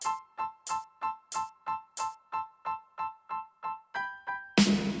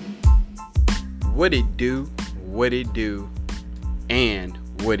What it do, what it do, and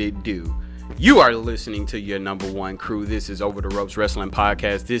what it do. You are listening to your number one crew. This is Over the Ropes Wrestling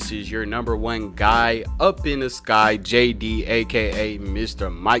Podcast. This is your number one guy up in the sky, JD, aka Mr.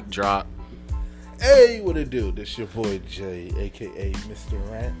 Mic Drop. Hey, what it do? This your boy Jay, aka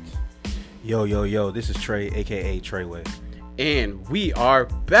Mr. Rant. Yo, this is Trey, aka Treyway. And we are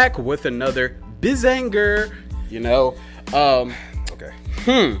back with another bizanger.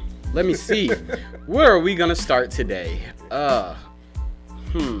 Okay. Let me see. Where are we gonna start today?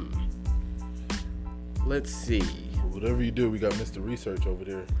 Let's see. Whatever you do, we got Mr. Research over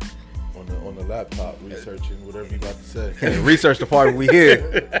there on the laptop researching whatever you about to say. Research department, we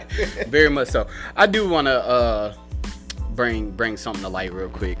here. Very much so. I do want to bring something to light real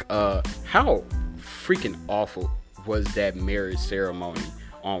quick. How freaking awful was that marriage ceremony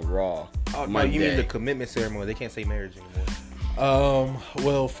on Raw? Oh, no, you mean the commitment ceremony? They can't say marriage anymore.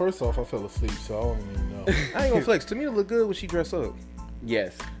 Well, first off, I fell asleep, so I don't even know. I ain't gonna flex. Tamina look good when she dressed up.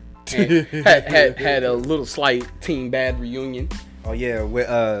 Yes. And had a little slight Team Bad reunion. Oh yeah, with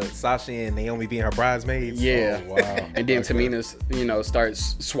Sasha and Naomi being her bridesmaids. Yeah. Oh, wow. And then Tamina,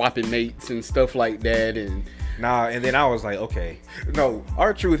 starts swapping mates and stuff like that, and then I was like, okay. No,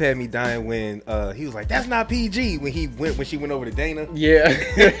 R-Truth had me dying when he was like, that's not PG when she went over to Dana. Yeah.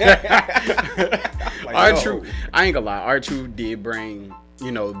 Like, R-Truth, I ain't gonna lie, R-Truth did bring,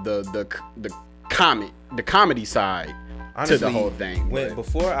 the comedy side. Honestly, to the whole thing.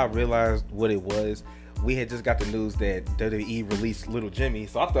 Before I realized what it was, we had just got the news that WWE released Little Jimmy,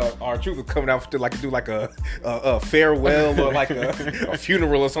 so I thought R-Truth was coming out to do a farewell or like a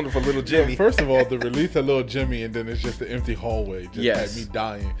funeral or something for Little Jimmy. First of all, the release of Little Jimmy and then it's just an empty hallway had me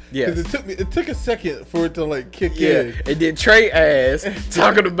dying. Yes. Because it took a second for it to kick in. And then Trey ass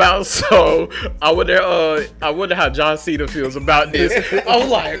talking about I wonder how John Cena feels about this. I was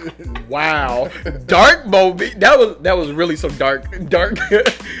like, wow, dark moment. That was really some dark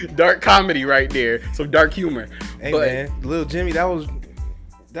comedy right there. Some dark humor. Hey, man, Little Jimmy, that was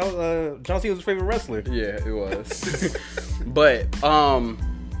John Cena's favorite wrestler. Yeah, it was. But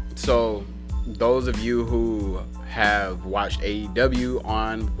so those of you who have watched AEW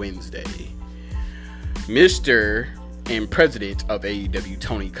on Wednesday, Mr. and President of AEW,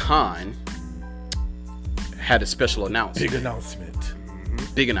 Tony Khan, had a special announcement.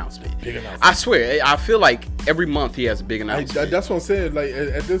 Big announcement. I swear, I feel like every month he has a big announcement. That's what I'm saying. Like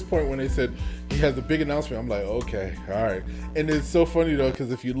at this point, when they said he has a big announcement, I'm like, okay, all right. And it's so funny though,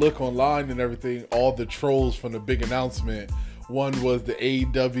 because if you look online and everything, all the trolls from the big announcement. One was the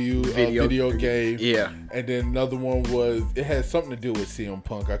AEW video game, yeah, and then another one was it had something to do with CM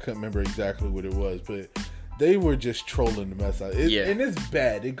Punk. I couldn't remember exactly what it was, but they were just trolling the mess out of it. And it's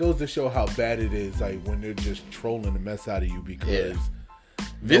bad. It goes to show how bad it is, like when they're just trolling the mess out of you because. Yeah.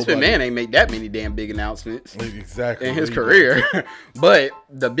 Vince McMahon ain't make that many damn big announcements in his career. But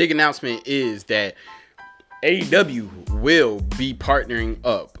the big announcement is that AEW will be partnering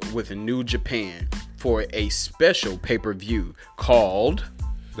up with New Japan for a special pay-per-view called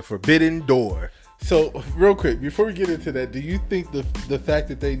The Forbidden Door. So, real quick, before we get into that, do you think the fact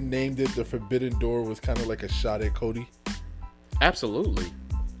that they named it The Forbidden Door was kind of like a shot at Cody? Absolutely.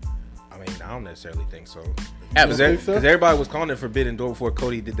 I mean, I don't necessarily think so. Because everybody was calling it Forbidden Door before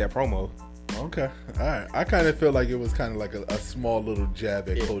Cody did that promo. Okay, all right. I kind of feel like it was kind of like a small little jab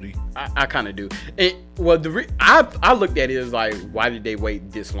at Cody. I kind of do. I looked at it as like, why did they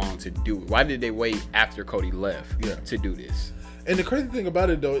wait this long to do it? Why did they wait after Cody left to do this? And the crazy thing about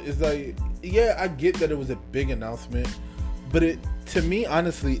it though is like, yeah, I get that it was a big announcement, but to me,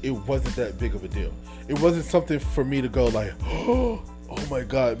 honestly, it wasn't that big of a deal. It wasn't something for me to go like, oh my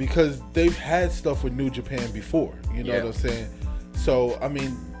God, because they've had stuff with New Japan before, you know what I'm saying? So, I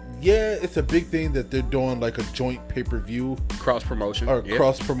mean, yeah, it's a big thing that they're doing like a joint pay-per-view. Cross-promotion. Or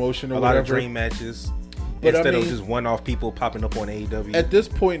cross-promotion or whatever. A lot of dream matches. But instead of just one-off people popping up on AEW. At this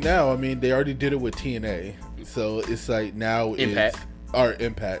point now, I mean, they already did it with TNA. So, it's like now Impact.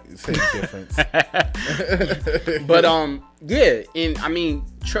 Impact, same difference. But, yeah, and I mean,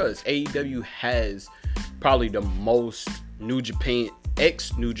 trust, AEW has probably the most New Japan,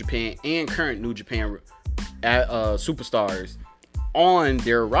 ex-New Japan, and current New Japan superstars on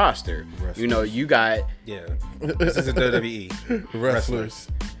their roster. Wrestlers. You got... Yeah. This is a WWE. Wrestlers.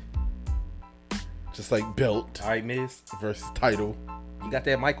 Just like belt. All right, Miz. Versus title. You got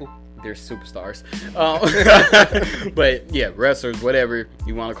that, Michael? They're superstars. But, yeah, wrestlers, whatever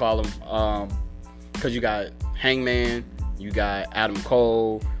you want to call them. Because you got Hangman, you got Adam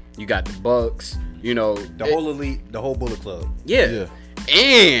Cole, you got the Bucks, the whole elite, the whole Bullet Club. Yeah.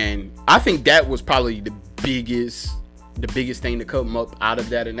 And I think that was probably the biggest the biggest thing to come up out of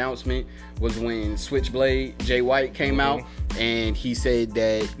that announcement was when Switchblade Jay White came out, and he said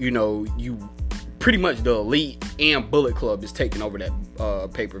that, you know, you pretty much the Elite and Bullet Club is taking over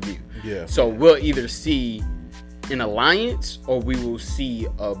that pay-per-view. Yeah. So we'll either see an alliance or we will see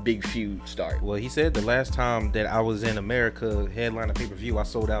a big feud start. Well, he said the last time that I was in America headlining pay-per-view, I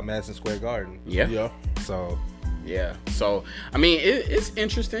sold out Madison Square Garden. Yeah. So yeah. So I mean, it's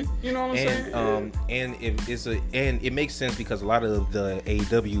interesting. You know what I'm saying? And it makes sense because a lot of the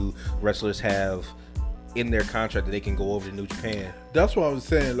AEW wrestlers have in their contract that they can go over to New Japan. That's what I was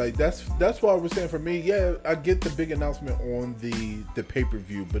saying. Like that's why I was saying for me. Yeah, I get the big announcement on the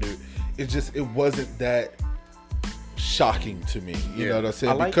pay-per-view, but it wasn't that shocking to me. You know what I'm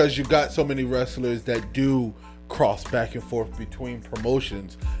saying? Because you got so many wrestlers that do cross back and forth between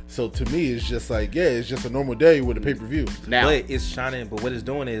promotions. So to me, it's just like, yeah, it's just a normal day with a pay-per-view. Now, but what it's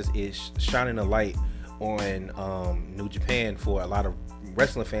doing is it's shining a light on New Japan for a lot of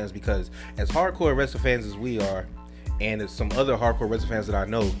wrestling fans, because as hardcore wrestling fans as we are, and as some other hardcore wrestling fans that I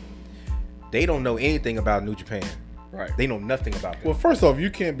know, they don't know anything about New Japan. Right. They know nothing about them. Well, first off, you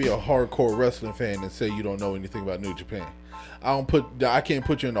can't be a hardcore wrestling fan and say you don't know anything about New Japan. I can't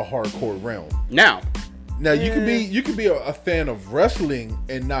put you in the hardcore realm. Now you can be a fan of wrestling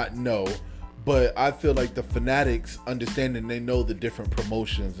and not know, but I feel like the fanatics understanding, they know the different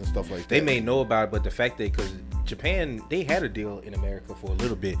promotions and stuff like that. They may know about it, but the fact that, because Japan, they had a deal in America for a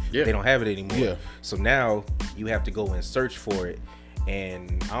little bit. Yeah. They don't have it anymore. Yeah. So now you have to go and search for it.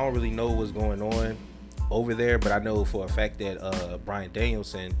 And I don't really know what's going on over there, but I know for a fact that Bryan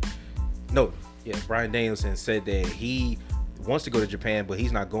Danielson said that he wants to go to Japan, but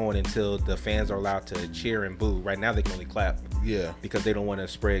he's not going until the fans are allowed to cheer and boo. Right now they can only clap. Yeah. Because they don't want to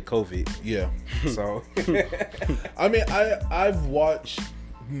spread COVID. Yeah. So I mean, I've watched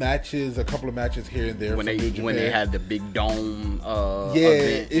a couple of matches here and there when they had the big dome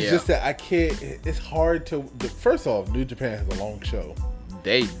event. It's just that I can't, it's hard to, first off, New Japan has a long show.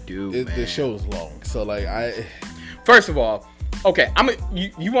 They do, man. The show is long. So like first of all, okay,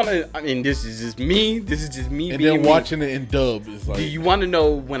 you want to, I mean, this is just me and being then watching it in dub is like, do you want to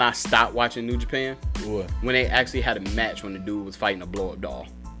know when I stopped watching New Japan? What? When they actually had a match when the dude was fighting a blow-up doll.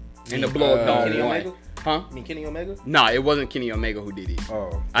 And the blow-up doll Kenny won. Omega? Huh? You mean Kenny Omega? No, it wasn't Kenny Omega who did it.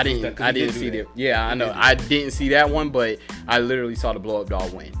 Oh. I didn't see that. Yeah, I know. I didn't see that one, but I literally saw the blow-up doll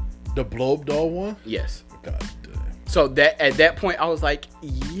win. The blow-up doll one? Yes. God damn. So that at that point I was like,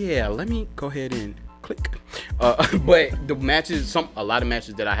 yeah, let me go ahead and click. But the matches, a lot of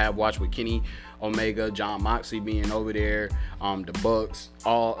matches that I have watched with Kenny Omega, John Moxley being over there, the Bucks,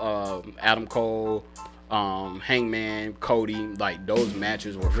 all Adam Cole, Hangman, Cody, like those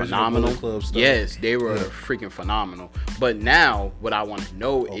matches were phenomenal. Yes, they were freaking phenomenal. But now what I want to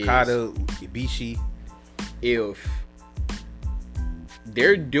know Okada, Ibishi, if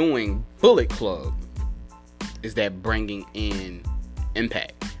they're doing Bullet Club, is that bringing in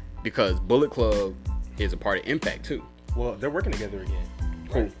Impact? Because Bullet Club is a part of Impact too. Well, they're working together again.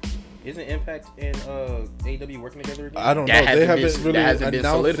 Cool. Isn't Impact and AEW working together again? I don't know. They haven't really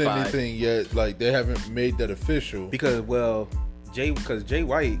announced anything yet. Like, they haven't made that official. Because Jay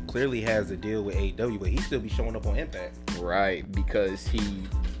White clearly has a deal with AEW, but he still be showing up on Impact. Right, because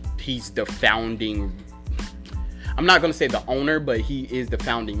he's the founding. I'm not gonna say the owner, but he is the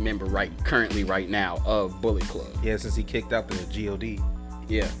founding member currently right now of Bullet Club. Yeah, since he kicked out the GOD.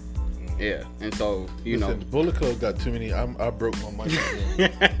 Yeah. Yeah, and so know, Bullet Club got too many. I broke my mic.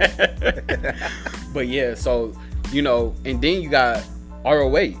 But yeah, so and then you got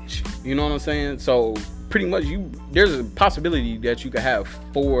ROH. You know what I'm saying? So pretty much there's a possibility that you could have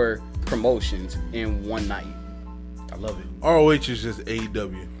 4 promotions in one night. I love it. ROH is just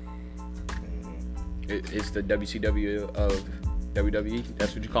AEW. It's the WCW of WWE.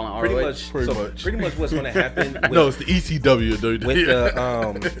 That's what you call it, Pretty ROH? much. Pretty much what's going to happen. No, it's the ECW of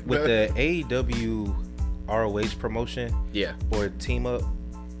WWE. With the AEW ROH promotion, or team up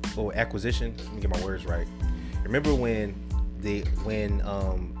or acquisition. Let me get my words right. Remember when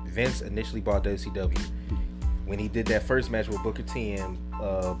Vince initially bought WCW? When he did that first match with Booker T and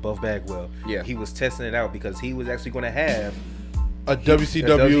Buff Bagwell, he was testing it out because he was actually going to have a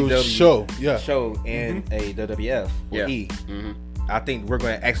WCW show and a WWF or E. Mm-hmm. I think we're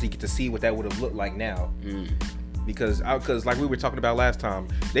going to actually get to see what that would have looked like now. Because like we were talking about last time,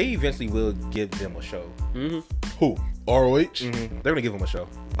 they eventually will give them a show. Who? ROH? They're going to give them a show.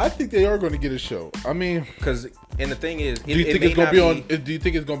 I think they are going to get a show. I mean, and the thing is, do you think it's going to be on? Do you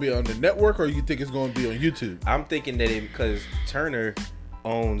think it's going to be on the network, or you think it's going to be on YouTube? I'm thinking that because Turner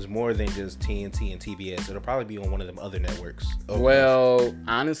owns more than just TNT and TBS, it'll probably be on one of them other networks. Well,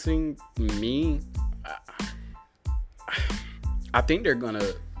 honestly, me, I think they're gonna.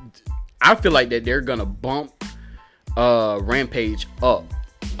 I feel like that they're gonna bump Rampage up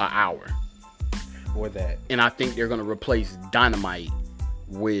an hour, or that. and I think they're gonna replace Dynamite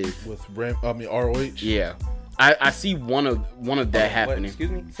with ROH. Yeah, I see one of that happening.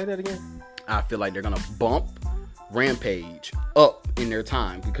 Excuse me, say that again. I feel like they're gonna bump Rampage up in their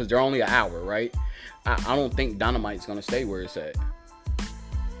time because they're only an hour, right? I don't think Dynamite's gonna stay where it's at.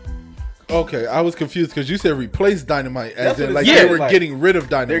 Okay, I was confused because you said replace Dynamite as in like yeah, they were getting rid of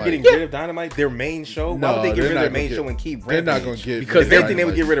Dynamite. They're getting rid of Dynamite, their main show. Why would they get rid of their main show and keep Rampage? They're not going to get because they think they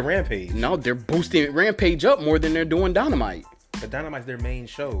would get rid of Rampage. No, they're boosting Rampage up more than they're doing Dynamite. But Dynamite's their main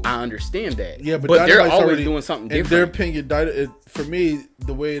show. I understand that. Yeah, but they're always already doing something in different. their opinion, for me,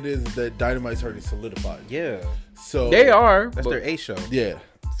 the way it is that Dynamite's already solidified. Yeah. So they are. That's their A show. Yeah.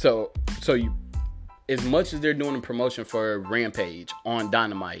 So you, as much as they're doing a promotion for Rampage on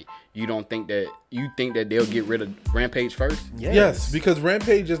Dynamite, you think that they'll get rid of Rampage first? Yes, because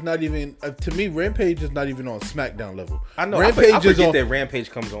Rampage is not even to me. Rampage is not even on SmackDown level. I know. Rampage I forget on, that Rampage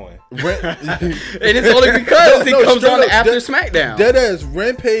comes on, And it's only because it comes on after SmackDown. Deadass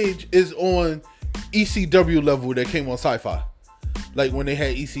Rampage is on ECW level that came on Sci-Fi, like when they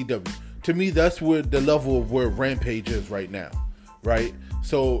had ECW. To me, that's where the level of where Rampage is right now, right?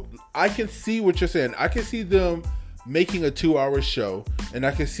 So I can see what you're saying. I can see them making a 2-hour show, and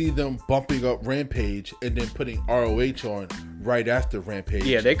I can see them bumping up Rampage and then putting ROH on right after Rampage.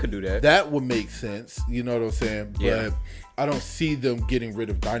 Yeah, they could do that. That would make sense. You know what I'm saying? Yeah. But I don't see them getting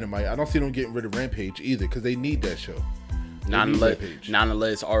rid of Dynamite. I don't see them getting rid of Rampage either because they need that show. Not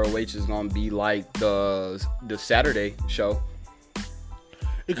unless ROH is going to be like the Saturday show.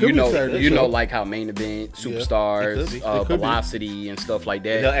 It could be Saturday show. Like how main event, superstars, It could be. Velocity and stuff like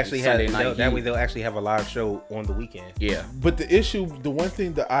that. they'll actually Sunday have Night that way. Heat. They'll actually have a live show on the weekend. Yeah, But the one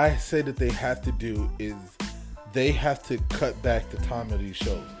thing that I say that they have to do is they have to cut back the time of these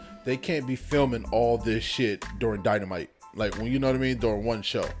shows. They can't be filming all this shit during Dynamite. Like, when you know what I mean? During one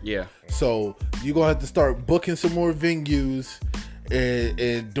show. yeah. So you're going to have to start booking some more venues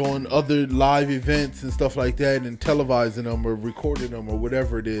and doing other live events and stuff like that and televising them or recording them or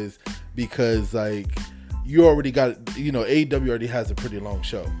whatever it is, because like you already got, AEW already has a pretty long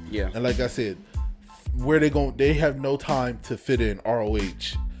show. Yeah. And like I said, they have no time to fit in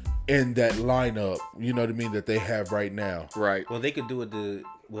ROH in that lineup, you know what I mean, that they have right now. Right. Well, they could do it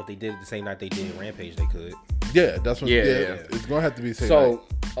if they did it the same night they did Rampage, they could. Yeah, that's what. Yeah. It's gonna have to be the same So,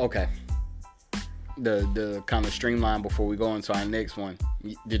 night. okay. The kind of streamline before we go into our next one.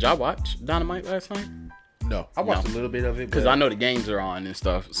 Did y'all watch Dynamite last night? No, I watched a little bit of it Because I know the games are on and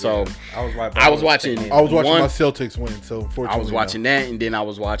stuff. So I was watching. I was watching my Celtics win. So unfortunately, I was watching that, and then I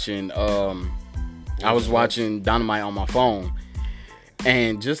was watching. Dynamite on my phone,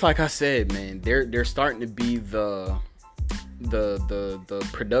 and just like I said, man, they're starting to be the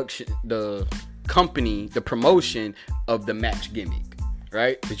production, the company, the promotion of the match gimmick,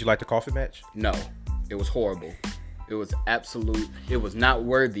 right? Did you like the coffee match? No, it was horrible. It was it was not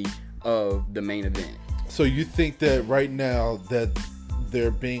worthy of the main event. So you think that right now that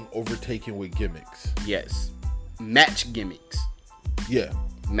they're being overtaken with gimmicks? Yes, match gimmicks. Yeah.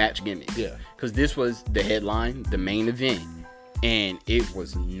 Match gimmicks. Yeah. Because this was the headline, the main event, and it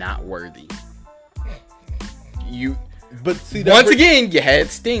was not worthy. But see, Once again, you had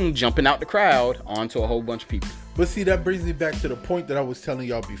Sting jumping out the crowd onto a whole bunch of people. But see, that brings me back to the point that I was telling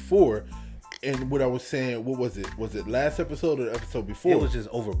y'all before, and what I was saying. What was it? Was it last episode or the episode before? It was just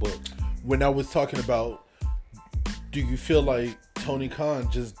overbooked. When I was talking about, do you feel like Tony Khan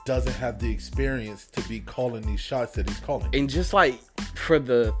just doesn't have the experience to be calling these shots that he's calling? And just like for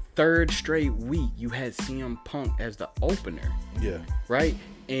the third straight week, you had CM Punk as the opener. Yeah. Right?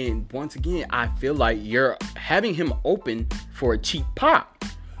 And once again, I feel like you're having him open for a cheap pop.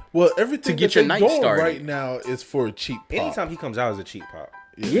 Well, everything to get that your they're night doing started right now is for a cheap pop. Anytime he comes out as a cheap pop.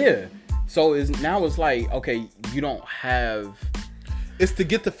 Yeah. So it's like, okay, you don't have... It's to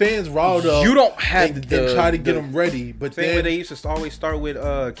get the fans riled up. You don't have and try to get them ready. But Same then way they used to always start with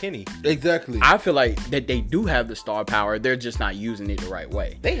Kenny. Exactly. I feel like that they do have the star power. They're just not using it the right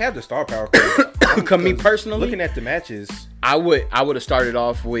way. They have the star power. Because me personally, looking at the matches, I would have started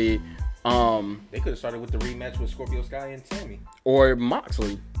off with they could have started with the rematch with Scorpio Sky and Tammy or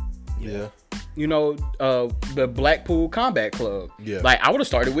Moxley. Yeah. You know, the Blackpool Combat Club. Yeah. Like I would have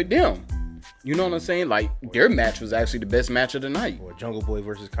started with them. You know what I'm saying? Like their match was actually the best match of the night. Or Jungle Boy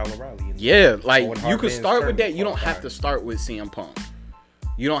versus Kyle O'Reilly. Yeah, like Owen you could Hartman's start with that. You don't tournament have to start with CM Punk.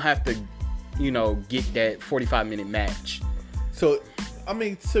 You don't have to, get that 45-minute match. So, I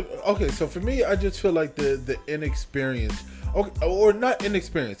mean, so for me, I just feel like the inexperience. Okay, or not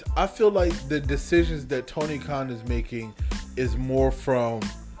inexperienced. I feel like the decisions that Tony Khan is making is more from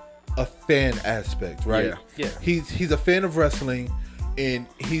a fan aspect, right? Yeah. He's a fan of wrestling, and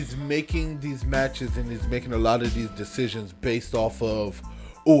he's making these matches and he's making a lot of these decisions based off of,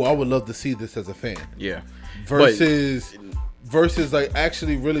 oh, I would love to see this as a fan. Yeah. Versus like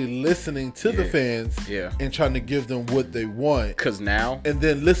actually really listening to the fans and trying to give them what they want. Because now, and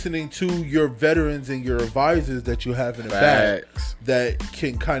then listening to your veterans and your advisors that you have in the back that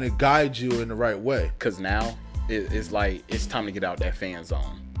can kind of guide you in the right way. Because now it's like it's time to get out that fan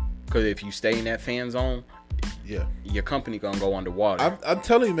zone. Because if you stay in that fan zone, your company gonna go underwater. I'm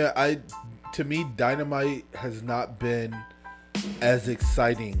telling you, man. To me, Dynamite has not been as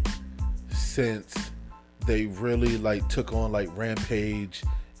exciting since they really like took on like Rampage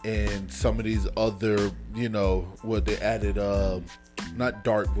and some of these other, you know, what they added, not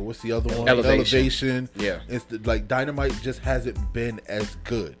Dark, but what's the other one? Elevation. Yeah. It's like Dynamite just hasn't been as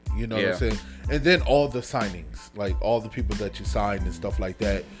good. You know what I'm saying? And then all the signings, like all the people that you signed and stuff like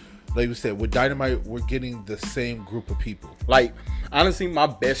that. Like we said, with Dynamite, we're getting the same group of people. Like, honestly, my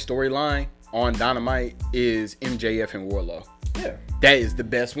best storyline on Dynamite is MJF and Warlow. Yeah. That is the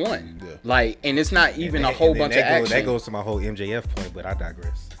best one. Yeah. Like, and it's not even a whole bunch of action. That goes to my whole MJF point, but I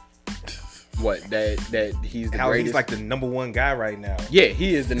digress. What? That he's the greatest? He's like the number one guy right now. Yeah,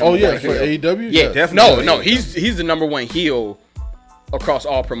 he is the number one for AEW? Yeah, definitely. No, he's the number one heel across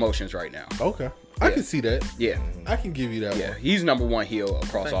all promotions right now. Okay. I can see that. Yeah. I can give you that one. Yeah, he's number one heel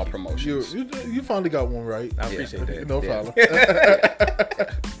across all promotions. You finally got one right. I appreciate that. No problem.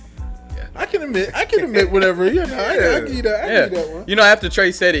 I can admit whatever. You know, I give you that one. You know, after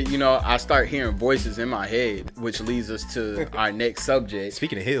Trey said it, you know, I start hearing voices in my head, which leads us to our next subject.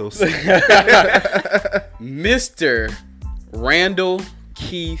 Speaking of heels, Mr. Randall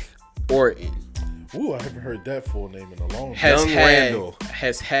Keith Orton. Ooh, I haven't heard that full name in a long time. Randall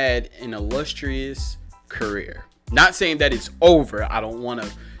has had an illustrious career. Not saying that it's over. I don't want to,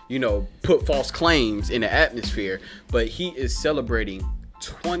 you know, put false claims in the atmosphere, but he is celebrating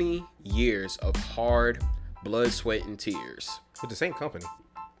 20 years of hard blood, sweat, and tears. With the same company.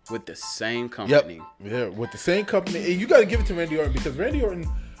 With the same company. Yep. Yeah, with the same company. And you got to give it to Randy Orton because Randy Orton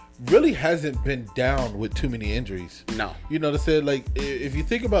really hasn't been down with too many injuries. No. You know what I said? Like, if you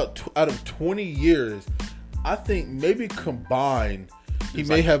think about out of 20 years, I think maybe combined, he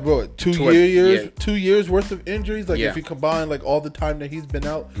may have, what, 2 years? Yeah. 2 years worth of injuries? Like, if you combine, like, all the time that he's been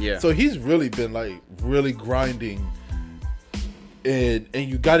out. Yeah. So he's really been, like, really grinding. And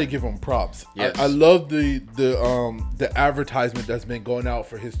you got to give him props. Yes. I love the advertisement that's been going out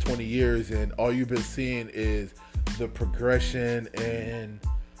for his 20 years, and all you've been seeing is the progression and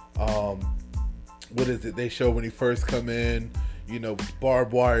what is it they show when he first come in, you know, with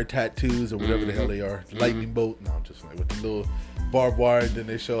barbed wire tattoos or whatever the hell they are, lightning bolt. No, I'm just like with the little barbed wire. And then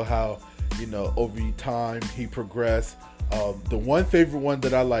they show how, you know, over time he progressed. The one favorite one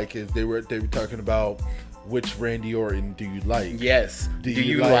that I like is they were talking about, which Randy Orton do you like? Yes. Do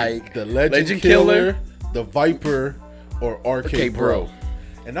you like the Legend Killer, the Viper, or RK Bro?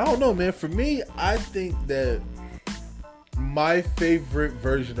 And I don't know, man. For me, I think that my favorite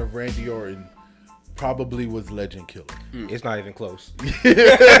version of Randy Orton probably was Legend Killer. It's not even close.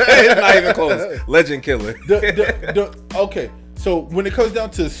 It's not even close. Legend Killer. Okay, so when it comes down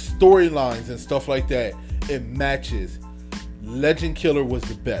to storylines and stuff like that, and matches, Legend Killer was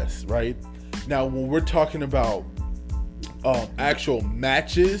the best, right? Now, when we're talking about actual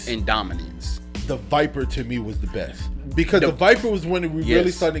matches and dominance, the Viper to me was the best because the Viper was when we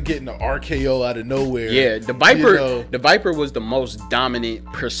really started getting the RKO out of nowhere. Yeah, the Viper, the Viper was the most dominant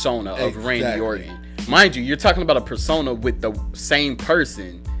persona of Randy Orton. Mind you, you're talking about a persona with the same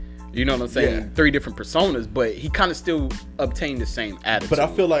person. You know what I'm saying? Yeah. 3 different personas, but he kind of still obtained the same attitude. But I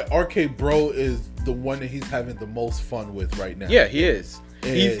feel like RK Bro is the one that he's having the most fun with right now. Yeah, he is.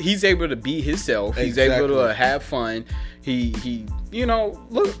 He's able to be himself. He's able to have fun. He you know,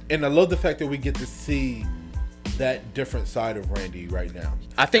 look. And I love the fact that we get to see that different side of Randy right now.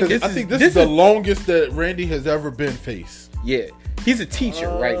 I think this is the longest that Randy has ever been face. Yeah, he's a teacher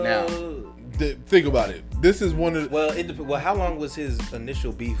right now. Think about it. This is one of well, how long was his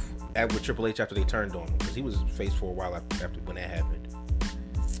initial beef with Triple H after they turned on him? Because he was face for a while after when that happened.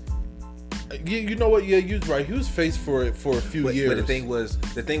 You know what? Yeah, you're right. He was face for a few years. But the thing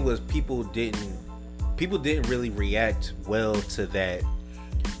was, people didn't really react well to that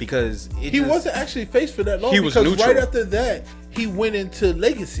because he wasn't actually face for that long. He was because neutral. Right after that, he went into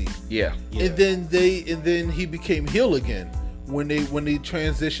Legacy. Yeah. And then he became heel again when they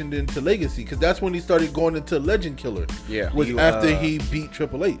transitioned into Legacy, because that's when he started going into Legend Killer. Yeah. Was after he beat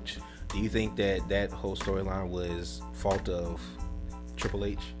Triple H. Do you think that whole storyline was fault of Triple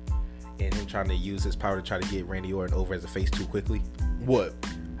H and him trying to use his power to try to get Randy Orton over as a face too quickly? What?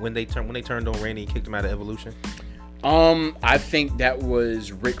 When they turned on Randy and kicked him out of Evolution? I think that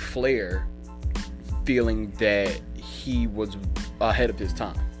was Ric Flair feeling that he was ahead of his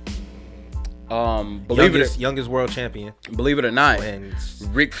time. Youngest world champion. Believe it or not, And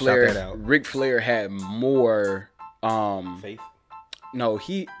Ric shout that out. Flair had more Faith. no,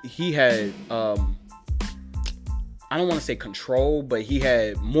 he had I don't want to say control, but he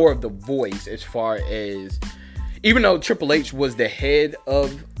had more of the voice as far as, even though Triple H was the head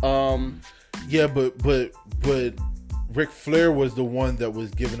of Yeah, but Ric Flair was the one that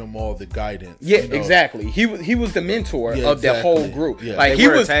was giving them all the guidance. yeah, exactly. He was the mentor Yeah, of the whole exactly. group. Yeah. Like They he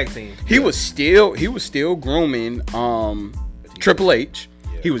were a was tag team. He was still grooming Triple H.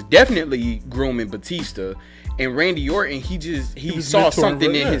 Yeah. He was definitely grooming Batista. And Randy Orton, he was saw mentoring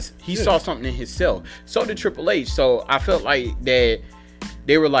something in Ric Flair. saw something in himself. So did Triple H. So I felt like that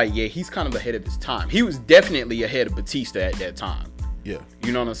they were like, yeah, he's kind of ahead of his time. He was definitely ahead of Batista at that time. Yeah.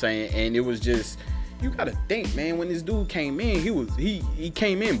 You know what I'm saying? And it was just, you gotta think, man, when this dude came in, he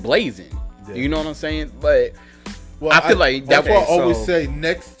came in blazing. Yeah. You know what I'm saying? But Well, I feel like that's that why was I always so- say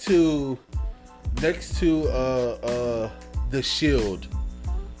next to the Shield,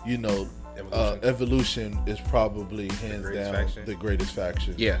 you know, Evolution is probably hands greatest down faction. the greatest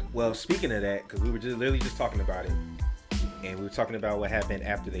faction. yeah. Well, speaking of that, because we were literally just talking about it, and we were talking about what happened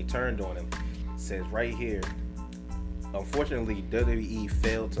after they turned on him. It says right here, unfortunately, WWE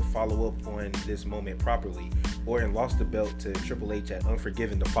failed to follow up on this moment properly. Orton lost the belt to Triple H at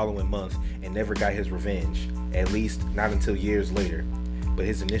Unforgiven the following month and never got his revenge, at least not until years later. But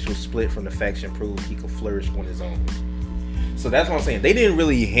his initial split from the faction proved he could flourish on his own. So that's what I'm saying. They didn't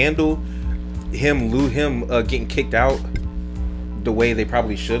really handle him getting kicked out the way they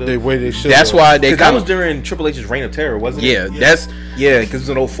probably should have. The way they should. That's why they That was during Triple H's reign of terror, wasn't yeah, it? that's Because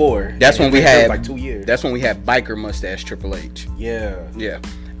it was in 04. that's when And we it was had like 2 years. That's when we had biker mustache Triple H. Yeah. Yeah.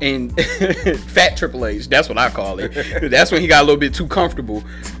 And fat Triple H, that's what I call it. That's when he got a little bit too comfortable.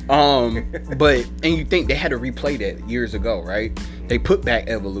 But you think they had to replay that years ago, right? They put back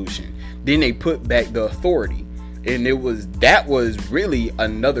Evolution. Then they put back the Authority. And that was really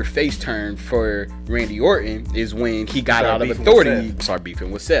another face turn for Randy Orton, is when he got out of beefing Authority, with started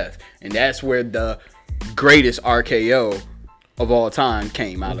beefing with Seth. And that's where the greatest RKO of all time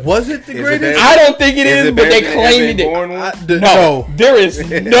came out of. Was it the Is it greatest? better? I don't think it Is is, it but they better than claimed Evan it. Bourne one? No, there is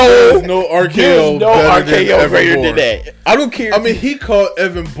no There's no RKO. there's no better than RKO Evan greater Bourne. than that. I don't care. I mean, he called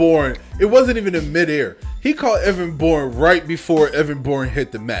Evan Bourne. It wasn't even in midair. He called Evan Bourne right before Evan Bourne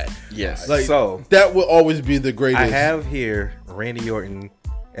hit the mat. yes. Like, So- that will always be the greatest. I have here Randy Orton,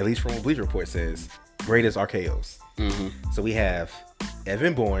 at least from what Bleacher Report says, greatest RKOs. So we have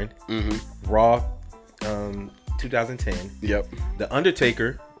Evan Bourne, Raw 2010. Yep. The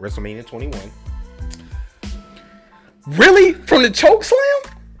Undertaker, WrestleMania 21. Really? From the choke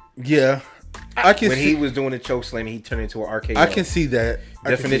slam? Yeah, I can When see. he was doing the choke slam, he turned into an RKO. I can see that. I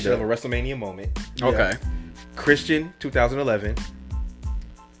can see Definition that. of a WrestleMania moment. Okay. Christian 2011.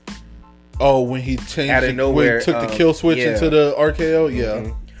 Oh, when he changed Out of it, nowhere, when he took the um, kill switch yeah. into the RKO. Yeah.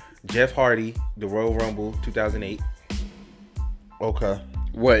 Mhm. Jeff Hardy, the Royal Rumble 2008. Okay.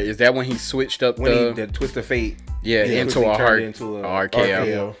 What is that when he switched up When the Twist of Fate into quickly a turned hard into a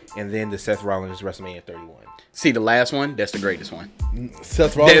RKO. and then the Seth Rollins WrestleMania 31. See, the last one, that's the greatest one.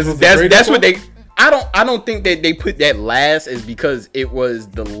 Seth Rollins was the That's greatest what one? they. I don't think that they put that last is because it was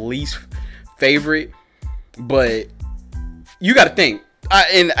the least favorite, but you got to think.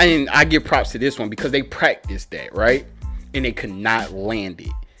 And I give props to this one because they practiced that, right? And they could not land it.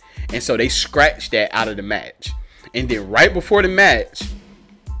 And so they scratched that out of the match. And then right before the match,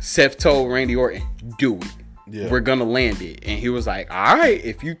 Seth told Randy Orton, do it. Yeah. We're going to land it. And he was like, all right,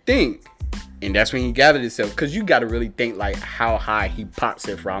 if you think. And that's when he gathered himself. Because you got to really think like how high he popped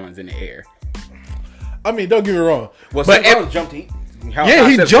Seth Rollins in the air. I mean, don't get me wrong. Well, But Seth Rollins jumped. He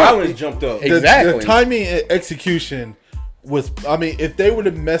jumped. Rollins jumped up. Exactly. The timing and execution was. I mean, if they would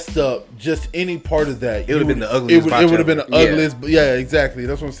have messed up just any part of that, It would've been the ugliest It botch would have been the ever. Yeah. ugliest. Yeah, exactly.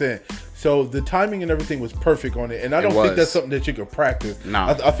 That's what I'm saying. So the timing and everything was perfect on it, and I don't think was. that's something that you can practice.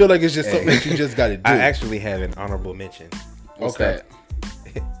 No. I feel like it's just something that you just got to do. I actually have an honorable mention, What's Okay.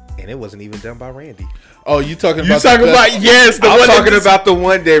 that? and it wasn't even done by Randy. Oh, you talking You about? talking the best- about, yes, the I'm one talking that- about the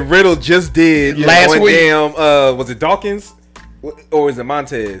one that Riddle just did Last on week. Damn, was it Dawkins or was it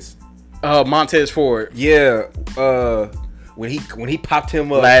Montez? Montez Ford. Yeah, when he popped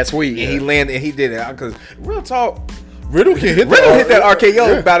him up Last week, and yeah. he landed and he did it because real talk, Riddle can hit Riddle hit that RKO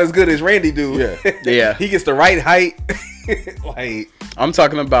Yeah. about as good as Randy do. Yeah. Yeah. he gets the right height. Like I'm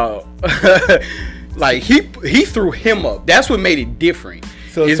talking about like he threw him up. That's what made it different.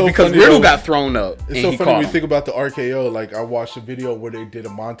 So it's so because funny Riddle though, got thrown up. It's and so he funny when caught you him. think about the RKO. Like I watched a video where they did a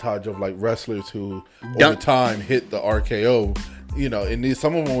montage of like wrestlers who Dun- over time hit the RKO. You know, and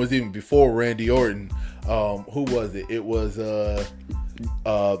some of them was even before Randy Orton. Who was it? It was the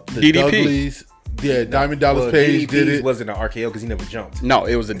DDP. Dudleys. Yeah, Diamond Dallas Page did it. Wasn't an RKO because he never jumped. No,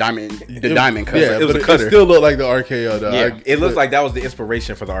 it was a diamond. The diamond cutter. Yeah, It was but a cutter. It still looked like the RKO though. Yeah. It looks like that was the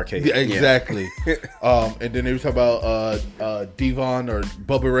inspiration for the RKO. Yeah, exactly. And then they were talking about Devon or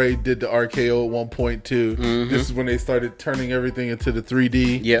Bubba Ray did the RKO at one point too. This is when they started turning everything into the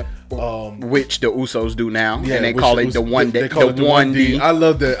 3D. Yeah. Which the Usos do now, Yeah, and they which call it was- the one. They call it the 1D. I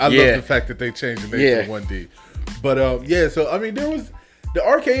love that. I Yeah. love the fact that they changed the name Yeah. to 1D. But yeah, so I mean, there was the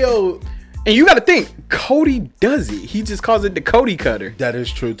RKO. And you got to think, Cody does it. He just calls it the Cody cutter. That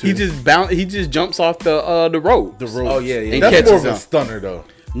is true too. He just jumps off the rope. the rope. Oh, yeah. And That's more of catches a him. stunner though.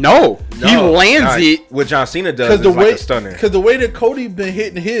 No, he lands Nah, it. What John Cena does Because is the like way, a stunner. because the way that Cody been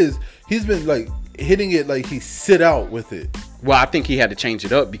hitting he's been like hitting it like he sit out with it. Well, I think he had to change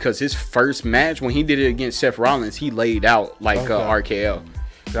it up because his first match when he did it against Seth Rollins, he laid out like RKO.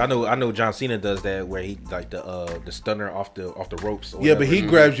 I know John Cena does that where he like the stunner off the ropes. Or Yeah, but whatever. he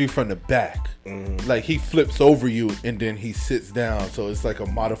grabs you from the back. Like he flips over you and then he sits down. So it's like a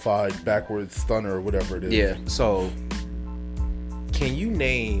modified backwards stunner or whatever it is. Yeah. So, can you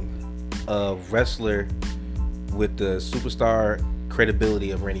name a wrestler with the superstar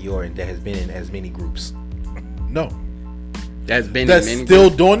credibility of Randy Orton that has been in as many groups No. That's been That's in many still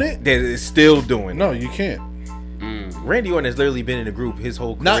groups. doing it? that is still doing? No, you can't. Randy Orton has literally been in a group his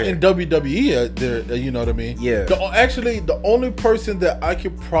whole career. Not in WWE, there, you know what I mean? Yeah. Actually, the only person that I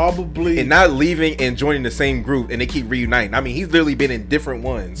could probably... and not leaving and joining the same group, and they keep reuniting. I mean, he's literally been in different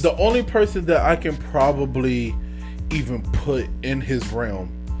ones. The only person that I can probably even put in his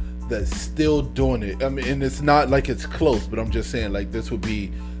realm that's still doing it, I mean, and it's not like it's close, but I'm just saying like this would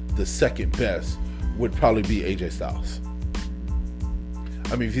be the second best, would probably be AJ Styles.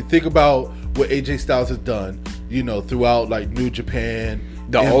 I mean, if you think about what AJ Styles has done, you know, throughout like New Japan,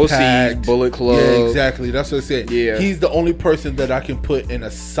 The Impact, OCs, Bullet Club. Yeah, exactly. That's what I said. Yeah. He's the only person that I can put in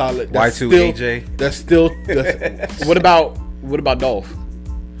a solid. That's Y2 still, AJ. That's still. That's, What about Dolph?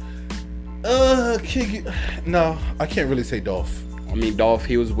 no, I can't really say Dolph. I mean, Dolph.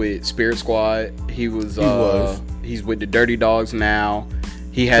 He was with Spirit Squad. He was. was. He's with the Dirty Dogs now.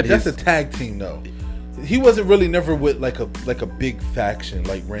 He had That's his. a tag team though. He wasn't really never with like a big faction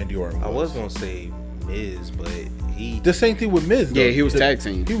like Randy Orton was. I was gonna say Miz, but he The same thing with Miz. Though. Yeah, he was tag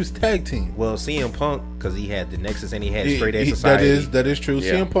team. He was tag team. well CM Punk because he had the Nexus and he had Straight Edge Society. That is true.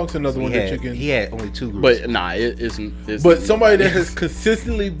 Yeah. CM Punk's another one that you can. He had only two groups. But nah, it isn't. But somebody that has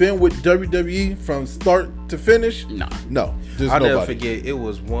consistently been with WWE from start to finish, Nah. no, there's I'll nobody. never forget. It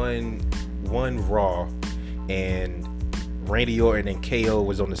was one Raw, and Randy Orton and KO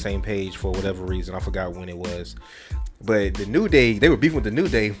was on the same page for whatever reason. I forgot when it was. But the New Day, they were beefing with the New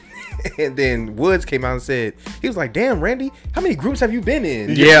Day. And then Woods came out and said, he was like, damn, Randy, how many groups have you been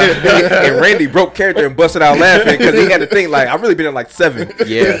in? Yeah. And Randy broke character and busted out laughing because he had to think, like, I've really been in like 7.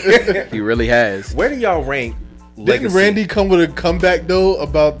 Yeah, he really has. Where do y'all rank Didn't Legacy? Randy come with a comeback though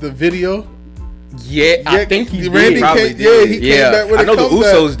about the video? Yeah, I think he Randy did. probably came, did. Yeah, he Yeah. came back with I a know the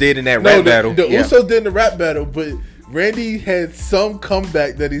comeback. Usos did in that No, rap battle. The Yeah. Usos did in the rap battle, but Randy had some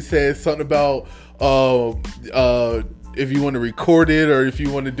comeback that he said something about if you want to record it or if you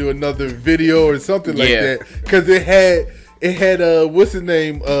want to do another video or something like Yeah. that, because it had what's his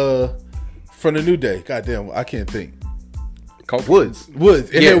name from the New Day. Goddamn, I can't think. Woods. Woods.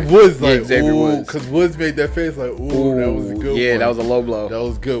 It Yeah. had Woods Yeah, like Xavier ooh, Woods. because Woods made that face like ooh, that was a good one. Yeah, that was a low blow. That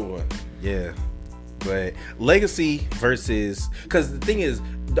was a good one. Yeah, but Legacy versus, because the thing is,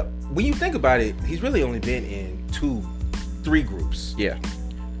 when you think about it, he's really only been in 3 groups. Yeah.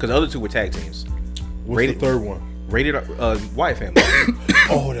 Because the other 2 were tag teams. What's Rated- the third one? Rated Wyatt family.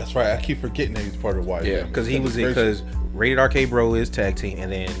 Oh, that's right. I keep forgetting that he's part of Wyatt. Yeah, Because he was in, because Rated RK Bro is tag team,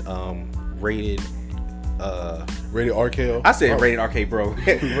 and then Rated. Rated RKO. I said Rated RK Bro.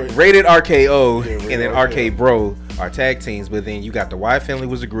 Rated RKO, Yeah, Rated and then RKO. RK Bro are tag teams. But then you got the Wyatt family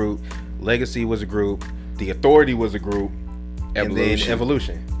was a group, Legacy was a group, the Authority was a group, and then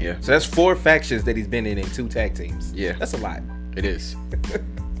Evolution. Yeah. So that's 4 factions that he's been in 2 tag teams. Yeah. That's a lot. It is.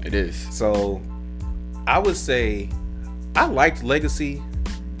 It is. So I would say I liked Legacy,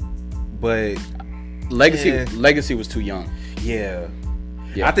 but Legacy was too young. yeah.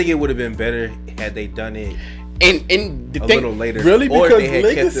 Yeah. I think it would have been better had they done it And the a thing, little later. Really, Or if because they had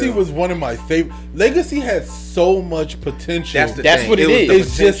kept Legacy them. was one of my favorite. Legacy has so much potential. That's the That's thing. what it was is. the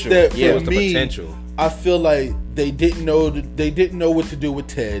It's just potential. that Yeah, it for was the me, potential. I feel like they didn't know what to do with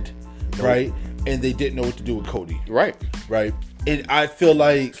Ted, right? And they didn't know what to do with Cody, Right. right? And I feel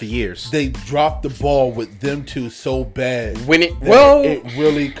like For years. they dropped the ball with them two so bad When it that it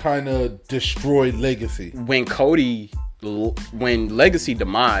really kind of destroyed Legacy. when Legacy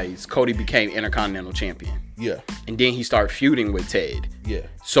demise, Cody became Intercontinental Champion, Yeah, and then he started feuding with Ted. yeah.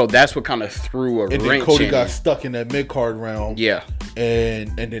 So that's what kind of threw a And then wrench Cody in got it. stuck in that mid card round. Yeah,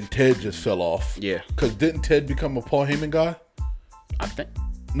 and then Ted just fell off. Yeah. Because didn't Ted become a Paul Heyman guy? I think.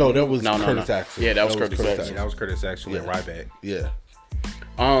 No, that was No. Curtis Axel. Yeah, that was Curtis Axel. Yeah, that was Curtis actually and Ryback. Yeah.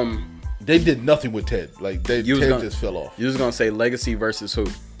 Um, They did nothing with Ted. Like Ted just fell off. You was gonna say Legacy versus who?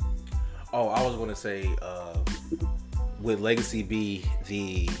 Oh, I was gonna say, would Legacy be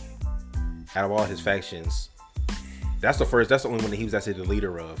the out of all his factions? That's the only one that he was actually the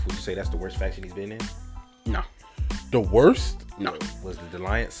leader of. Would you say that's the worst faction he's been in? No, The worst? no, Was the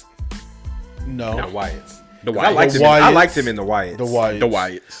Alliance? No. The Wyatts. The I liked Wyatts. him. I liked him in the Wyatts. The Wyatts. The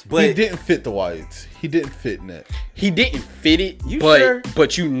Wyatts. But he didn't fit the Wyatts. He didn't fit in that. He didn't fit it, You but sure?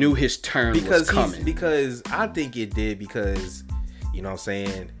 but you knew his turn was coming. Because I think it did because you know what I'm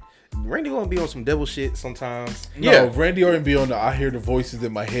saying. Randy gonna be on some devil shit sometimes. No, Yeah. Randy Orton be on the I hear the voices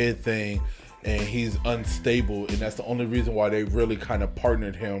in my head thing, and he's unstable, and that's the only reason why they really kind of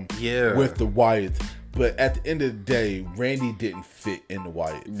partnered him with the Wyatts. But at the end of the day, Randy didn't fit in the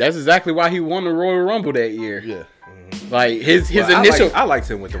Wyatts. That's exactly why he won the Royal Rumble that year. Yeah. Like his Well, initial. I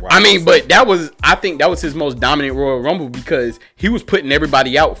liked him with the Wyatts. I mean, but I think that was his most dominant Royal Rumble because he was putting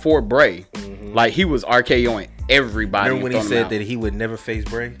everybody out for Bray. Like he was RKOing everybody. Remember when he said that he would never face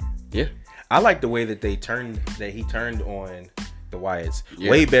Bray? Yeah. I like the way that he turned on the Wyatts.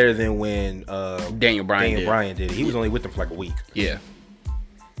 Yeah. Way better than when Daniel Bryan did it. He was only with them for like a week. Yeah.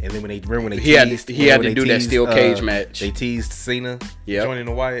 And then when they He had teased, to do that steel cage match. They teased Cena joining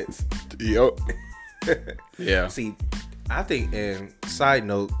the Wyatts. Yep. Yeah. See, I think, and side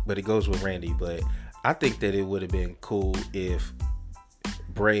note, but it goes with Randy, but I think that it would have been cool if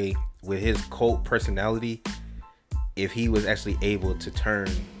Bray, with his cult personality, if he was actually able to turn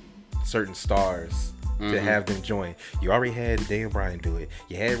certain stars to have them join. You already had Daniel Bryan do it.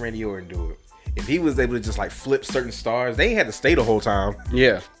 You had Randy Orton do it. If he was able to just like flip certain stars, they ain't had to stay the whole time.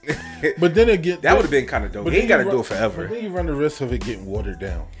 Yeah. But then again, That would have been kind of dope. He ain't got to do it forever. But then you run the risk of it getting watered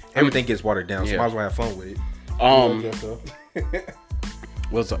down. Everything gets watered down, so Yeah. might as well have fun with it.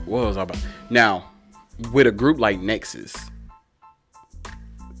 What was I about? Now, with a group like Nexus,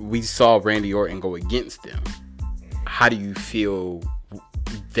 we saw Randy Orton go against them. How do you feel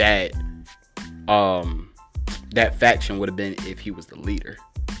that that faction would have been if he was the leader?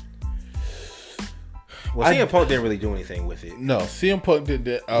 Well, CM Punk didn't really do anything with it. No, CM Punk did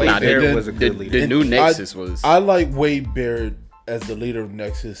that. Wade Barrett was a good leader. The new Nexus was. I like Wade Barrett as the leader of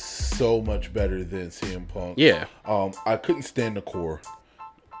Nexus so much better than CM Punk. Yeah. I couldn't stand the core.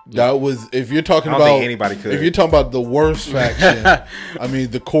 That was if you're talking I don't about think anybody could. If you're talking about the worst faction, I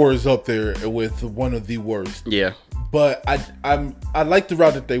mean the core is up there with one of the worst. Yeah. But I like the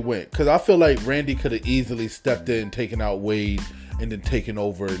route that they went because I feel like Randy could have easily stepped in, taken out Wade, and then taken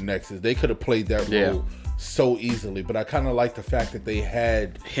over Nexus. They could have played that role so easily. But I kind of like the fact that they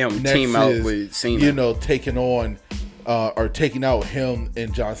had Him Nexus, team out with Cena. you know, taking on or taking out him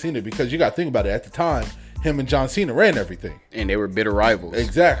and John Cena because you got to think about it at the time. Him and John Cena ran everything. And they were bitter rivals.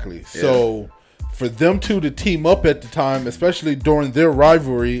 Exactly. Yeah. So for them two to team up at the time, especially during their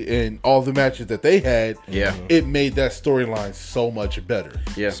rivalry and all the matches that they had, it made that storyline so much better.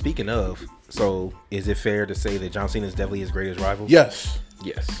 Yeah. Speaking of, so is it fair to say that John Cena is definitely his greatest rival? Yes.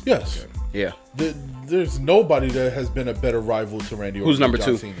 Yes. Yes. Yeah. There's nobody that has been a better rival to Randy Orton. Who's number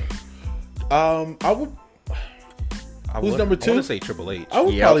than John two? Cena. Who's number two? I would say Triple H. I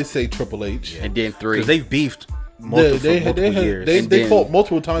would probably say Triple H. And then three. Because they've beefed multiple years. They fought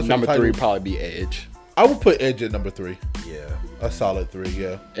multiple times. Number three would probably be Edge. I would put Edge at number 3. Yeah. A solid 3,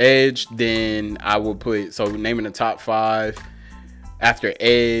 yeah. Edge, then I would put, so naming the top 5. After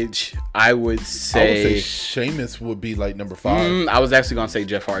Edge, I would say Sheamus would be like number 5. I was actually going to say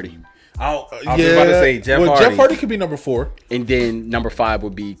Jeff Hardy. I was about to say Jeff Hardy. Jeff Hardy could be number 4. And then number 5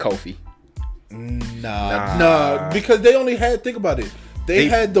 would be Kofi. Nah, because they only had, think about it. They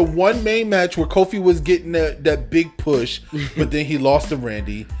had the one main match where Kofi was getting that big push, but then he lost to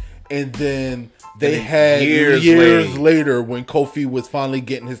Randy. And then they had years later when Kofi was finally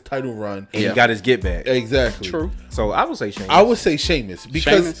getting his title run. And he got his get back. Exactly. True. So I would say Sheamus. I would say Sheamus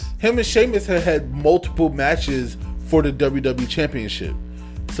because him and Sheamus had multiple matches for the WWE Championship.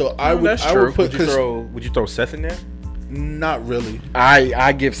 So I would put. Would you throw Seth in there? Not really.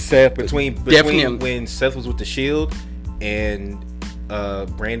 I give Seth between when Seth was with the Shield and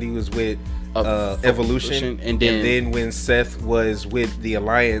Randy was with Evolution, and then when Seth was with the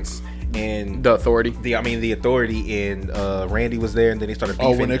Alliance and the Authority, the Authority, and Randy was there, and then they started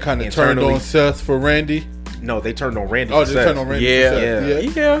beefing. Oh, when they kind of turned on Seth for Randy. No, they turned on Randy. Oh, they turned on Randy. Yeah.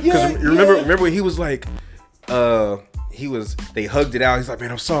 Because remember he was like, they hugged it out. He's like,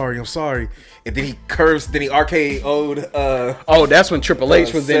 man, I'm sorry, and then he cursed. Then he RKO'd. Oh, that's when Triple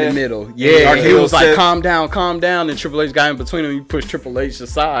H was in the middle. Yeah, he was like, calm down, and Triple H got in between them. He pushed Triple H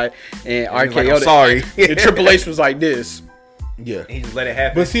aside and RKO'd. Like, I'm sorry. And Triple H was like this. Yeah, he just let it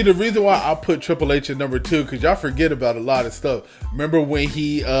happen. But see, the reason why I put Triple H at number 2, because y'all forget about a lot of stuff. Remember when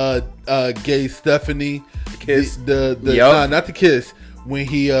he gave Stephanie the kiss? Not the kiss. When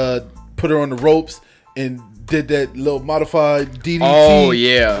he put her on the ropes and did that little modified DDT. Oh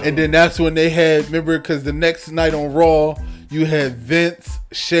yeah. And then that's when they had, remember, because the next night on Raw, you had Vince,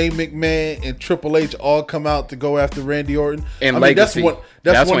 Shane McMahon, and Triple H all come out to go after Randy Orton. And Legacy.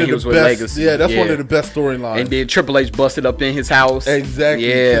 That's one when of he was the with best. Legacy. Yeah, that's one of the best storylines. And then Triple H busted up in his house. Exactly.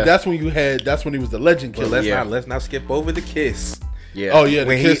 Yeah. That's when he was the Legend Killer. But let's not skip over the kiss. Yeah. Oh yeah,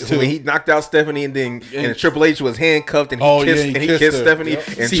 when he knocked out Stephanie, and then and Triple H was handcuffed, and he kissed Stephanie,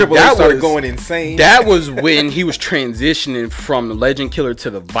 and Triple H started going insane. That was when he was transitioning from the Legend Killer to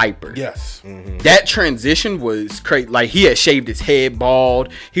the Viper. Yes. Mm-hmm. That transition was crazy. Like, he had shaved his head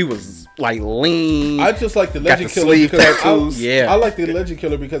bald. He was like lean. I just like the Legend Killer sleeve tattoos. I like the Legend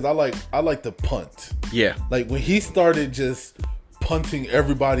Killer because I like the punt. Yeah. Like when he started just punting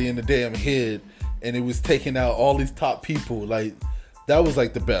everybody in the damn head, and it was taking out all these top people. Like, that was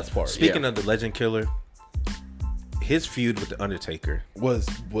like the best part. Speaking of the Legend Killer, his feud with the Undertaker was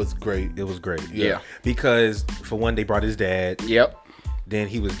great. It was great. Yeah. Because for one, they brought his dad. Yep. Then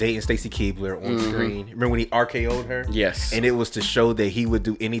he was dating Stacy Keibler on screen. Remember when he RKO'd her? Yes. And it was to show that he would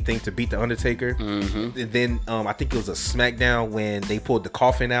do anything to beat the Undertaker. And then I think it was a SmackDown when they pulled the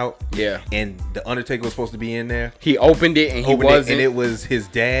coffin out. Yeah. And the Undertaker was supposed to be in there. He opened it and he wasn't. And it was his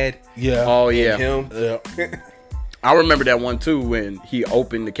dad. Yeah. Oh yeah. Him. Yeah. I remember that one too when he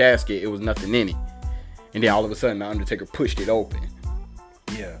opened the casket. It was nothing in it, and then all of a sudden the Undertaker pushed it open.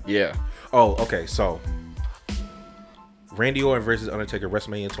 Yeah. Yeah. Oh, okay. So Randy Orton versus Undertaker,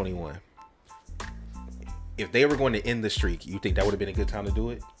 WrestleMania 21. If they were going to end the streak, you think that would have been a good time to do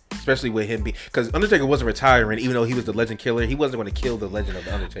it? Especially with him being, because Undertaker wasn't retiring, even though he was the Legend Killer. He wasn't going to kill the Legend of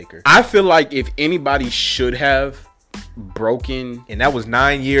the Undertaker. I feel like if anybody should have broken, and that was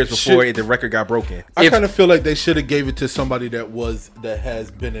 9 years before the record got broken. I kind of feel like they should have gave it to somebody that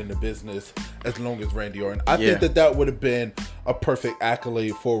has been in the business as long as Randy Orton. I think that would have been a perfect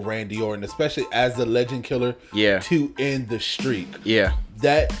accolade for Randy Orton, especially as the Legend Killer. Yeah. To end the streak. Yeah.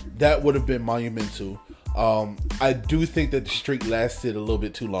 That would have been monumental. I do think that the streak lasted a little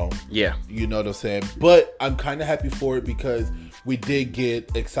bit too long. Yeah. You know what I'm saying? But I'm kind of happy for it because we did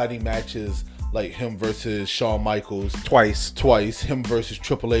get exciting matches like him versus Shawn Michaels twice, him versus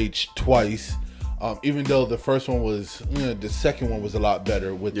Triple H twice. Even though the first one was, the second one was a lot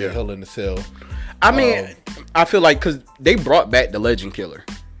better with the Hell in a Cell. I mean, I feel like because they brought back the Legend Killer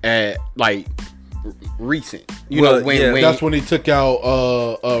at like recent. You know, when that's when he took out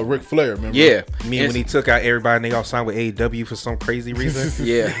Ric Flair. Remember? Yeah, when he took out everybody and they all signed with AEW for some crazy reason.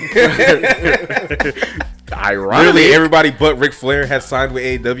 Yeah. Ironic. Really, everybody but Ric Flair had signed with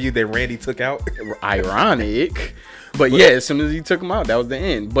AEW that Randy took out. Ironic. But yeah, as soon as he took him out, that was the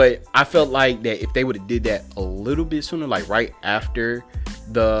end. But I felt like that if they would have did that a little bit sooner, like right after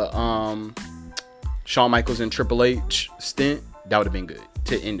the Shawn Michaels and Triple H stint, that would have been good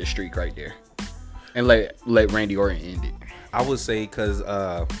to end the streak right there. And let Randy Orton end it. I would say because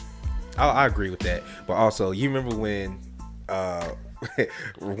I agree with that. But also, you remember when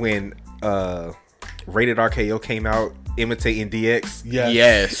Rated RKO came out imitating DX?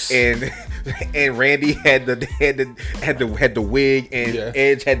 Yes. And Randy had the wig, and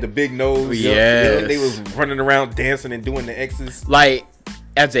Edge had the big nose. Yes. They was running around dancing and doing the X's. Like,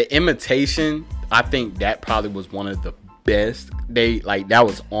 as an imitation, I think that probably was one of the best. That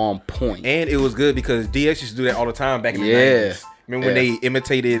was on point. And it was good because DX used to do that all the time back in the 90s. Remember when they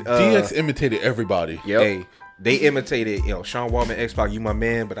imitated DX imitated everybody. Yep. Hey, they imitated, Sean Waltman, X-Pac, you my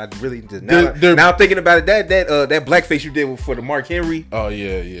man, but I really just now thinking about it, that blackface you did for the Mark Henry. Oh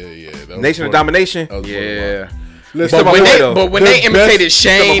yeah. Nation of Domination. Yeah. But when they imitated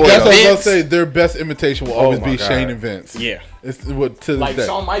Shane, that's what I was gonna say. Their best imitation will always be Shane and Vince. Yeah. It's what to like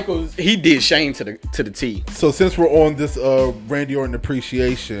Shawn Michaels, he did Shane to the T. So since we're on this Randy Orton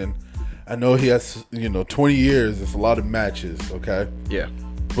appreciation, I know he has 20 years. It's a lot of matches. Okay. Yeah.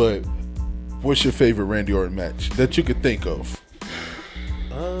 But what's your favorite Randy Orton match that you could think of?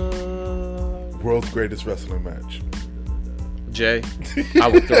 World's greatest wrestling match. Jay, I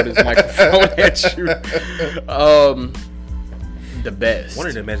would throw this microphone at you. The best. One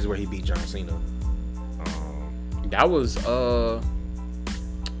of the matches where he beat John Cena. That was a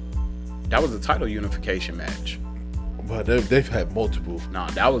title unification match. But they've had multiple. Nah,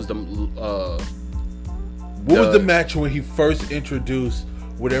 that was the. What was the match when he first introduced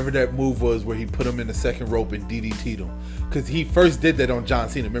whatever that move was, where he put him in the second rope and DDT'd him? Because he first did that on John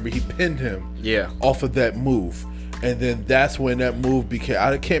Cena. Remember, he pinned him. Yeah. Off of that move, and then that's when that move became.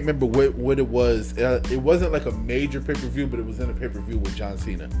 I can't remember what it was. It wasn't like a major pay-per-view, but it was in a pay-per-view with John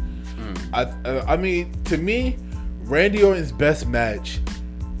Cena. I mean, to me, Randy Orton's best match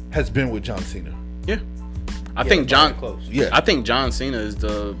has been with John Cena. Yeah. I think John Cena is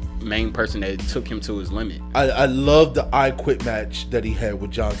the main person that took him to his limit. I love the I Quit match that he had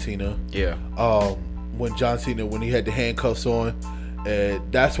with John Cena. Yeah. When John Cena, when he had the handcuffs on, and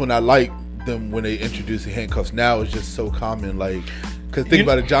that's when I liked them when they introduced the handcuffs. Now it's just so common, like, because think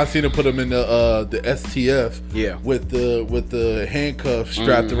about it, John Cena put him in the STF, with the handcuffs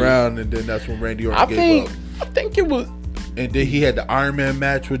strapped around, and then that's when Randy Orton gave up. I think it was. And then he had the Iron Man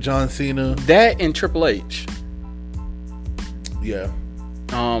match with John Cena. That and Triple H. Yeah.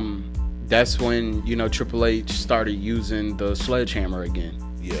 That's when, Triple H started using the sledgehammer again.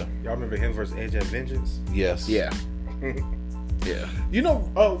 Yeah. Y'all remember him versus Edge at Vengeance? Yes. Yeah. Yeah.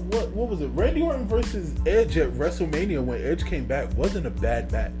 What was it? Randy Orton versus Edge at WrestleMania when Edge came back wasn't a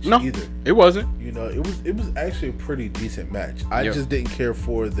bad match either. It wasn't. It was actually a pretty decent match. I just didn't care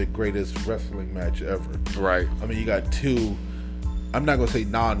for the greatest wrestling match ever. Right. I mean, you got two, I'm not going to say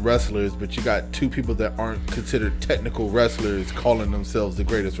non-wrestlers, but you got two people that aren't considered technical wrestlers calling themselves the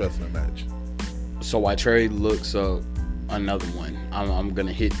greatest wrestling match. So while Trey looks up another one, I'm going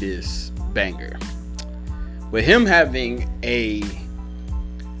to hit this banger. With him having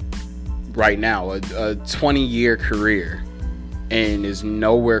right now a 20-year career and is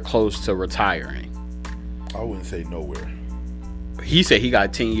nowhere close to retiring. I wouldn't say nowhere. He said he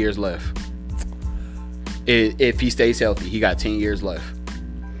got 10 years left. If he stays healthy, he got 10 years left.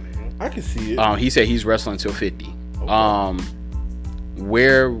 I can see it. He said he's wrestling until 50. Okay.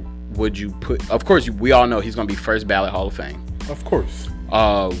 Where would you put? Of course, we all know he's going to be first ballot Hall of Fame. Of course.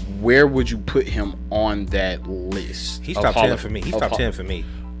 Where would you put him on that list? He's top 10 for me. He's top 10 for me.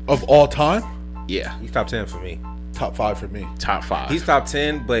 Of all time? Yeah. He's top 10 for me. Top 5 for me. Top 5. He's top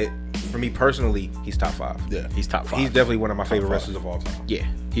 10, but for me personally, he's top 5. Yeah. He's top 5. He's definitely one of my favorite wrestlers of all time. Yeah.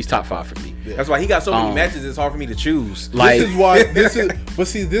 He's top 5 for me. Yeah. That's why he got so many matches, it's hard for me to choose. Like, this is why, but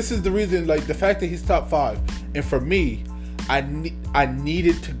see, this is the reason, like, the fact that he's top 5, and for me, I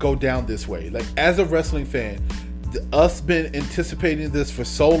needed to go down this way. Like, as a wrestling fan, us been anticipating this for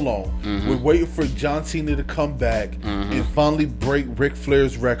so long. We're waiting for John Cena to come back and finally break Ric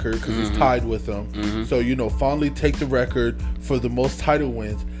Flair's record, because he's tied with him. So, finally take the record for the most title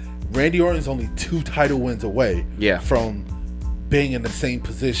wins. Randy Orton's only 2 title wins away from being in the same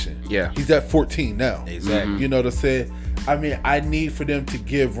position. Yeah. He's at 14 now. Exactly. You know what I'm saying? I mean, I need for them to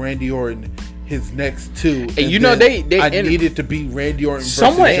give Randy Orton his next 2. And I needed to be Randy Orton.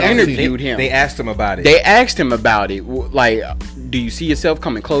 Someone interviewed him. They asked him about it. They asked him about it. Like, do you see yourself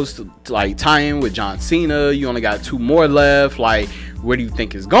coming close to like tying with John Cena? You only got 2 more left. Like, where do you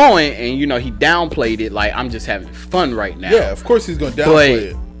think it's going? And he downplayed it. Like, I'm just having fun right now. Yeah, of course he's going to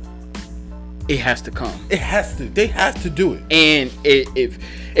downplay it. It has to come. It has to. They have to do it. And if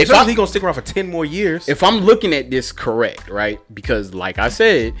he's gonna stick around for 10 more years. If I'm looking at this correct, right? Because like I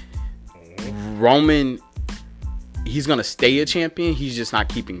said, Roman, he's gonna stay a champion. He's just not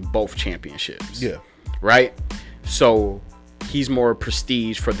keeping both championships. Yeah. Right. So he's more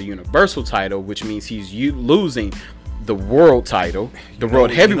prestige for the Universal title, which means he's losing the world title, the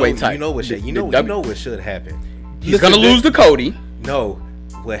world heavyweight title. You know what should happen. He's gonna lose to Cody. No.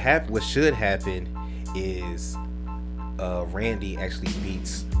 What should happen is Randy actually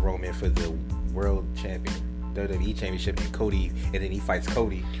beats Roman for the world champion WWE championship, and then he fights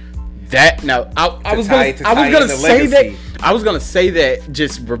Cody. I was gonna say that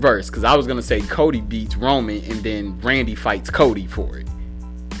just reverse, because I was gonna say Cody beats Roman and then Randy fights Cody for it.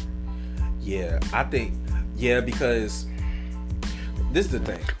 Yeah, I think because this is the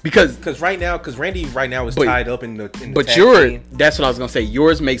thing. Because Randy right now is tied up in the but tag team. That's what I was gonna say.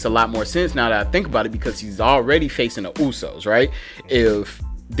 Yours makes a lot more sense now that I think about it, because he's already facing the Usos, right? If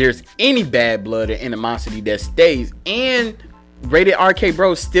there's any bad blood or animosity that stays, and Rated RK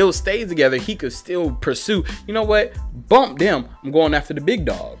Bros still stays together, he could still pursue. You know what? Bump them. I'm going after the big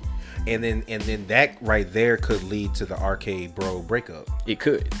dog. And then that right there could lead to the RK Bro breakup. It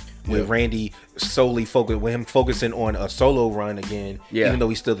could. With Randy solely focusing on a solo run again, even though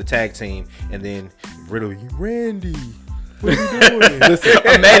he's still the tag team, and then Riddle, Randy. What are you doing? Listen,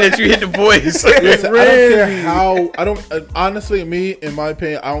 I'm mad that you hit the voice. listen, I don't care how. I don't honestly, me in my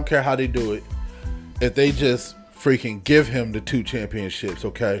opinion, I don't care how they do it. If they just freaking give him the 2 championships,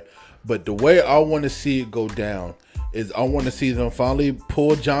 okay. But the way I want to see it go down is I want to see them finally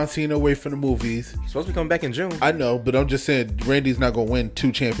pull John Cena away from the movies. He's supposed to be coming back in June. I know, but I'm just saying Randy's not going to win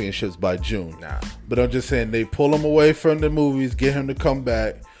 2 championships by June. Nah. But I'm just saying they pull him away from the movies, get him to come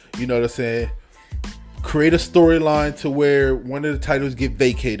back. You know what I'm saying? Create a storyline to where one of the titles get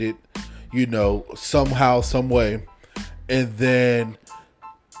vacated, you know, somehow, some way. And then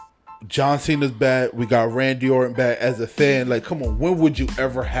John Cena's back. We got Randy Orton back. As a fan, like, come on, when would you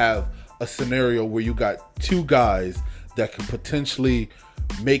ever have a scenario where you got 2 guys that could potentially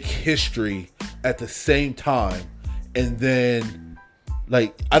make history at the same time, and then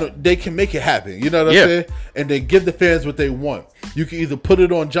like they can make it happen, you know what I'm saying? And they give the fans what they want. You can either put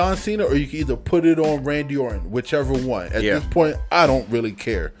it on John Cena or you can either put it on Randy Orton, whichever one. At this point, I don't really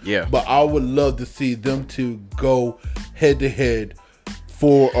care. Yeah. But I would love to see them 2 go head to head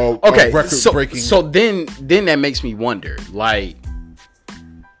for a record breaking. So then that makes me wonder, like,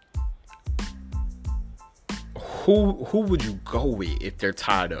 who would you go with if they're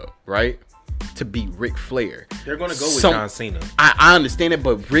tied up, right? To beat Ric Flair. They're going to go with John Cena. I understand it,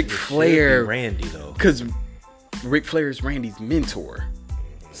 but Ric Flair, Randy though, because Ric Flair is Randy's mentor.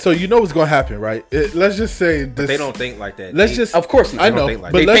 So you know what's gonna happen, right? Let's just say this. But they don't think like that. Let's just. Of course not. I know,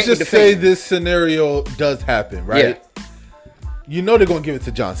 like but that. let's just say this scenario does happen, right? Yeah. You know they're gonna give it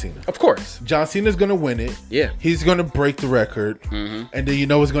to John Cena. Of course. John Cena's gonna win it. Yeah. He's gonna break the record, and then you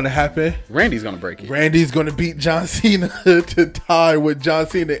know what's gonna happen? Randy's gonna break it. Randy's gonna beat John Cena to tie with John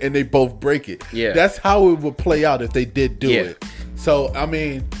Cena, and they both break it. Yeah. That's how it would play out if they did do it. So I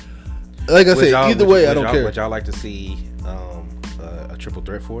mean, like I said, either way, I don't care. Would y'all like to see a triple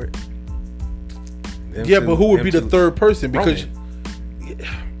threat for it? But who would be the third person? Because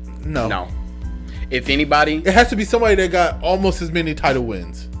no. If anybody, it has to be somebody that got almost as many title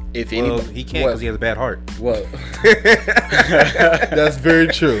wins. If anybody, he can't because he has a bad heart. Well, that's very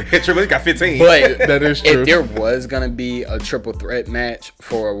true. Triple H got 15. But that is true. If there was gonna be a triple threat match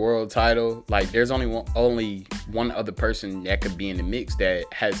for a world title, like there's only one other person that could be in the mix that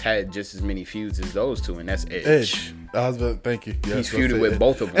has had just as many feuds as those 2, and that's Edge. Thank you. Yeah, he's feuded with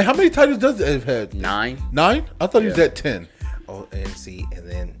both of them. And how many titles does Edge have? 9. 9? I thought he was at 10. Oh, and see, and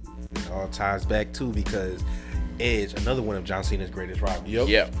then it all ties back too because Edge, another one of John Cena's greatest rivals.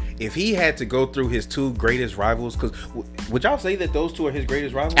 Yep. If he had to go through his 2 greatest rivals, because would y'all say that those 2 are his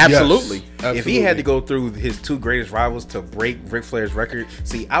greatest rivals? Absolutely. Yes, absolutely. If he had to go through his 2 greatest rivals to break Ric Flair's record,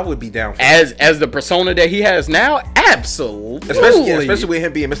 see, I would be down for as the persona that he has now. Absolutely. Especially with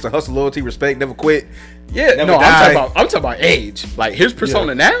him being Mr. Hustle, Loyalty, Respect, Never Quit. Yeah. Never No, die. I'm talking about Edge. Like his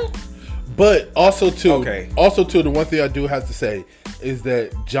persona now. But also too, Okay. the one thing I do have to say is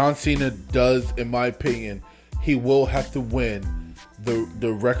that John Cena does, in my opinion, he will have to win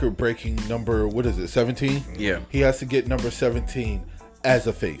the record breaking number. What is it? 17. Yeah. He has to get number 17 as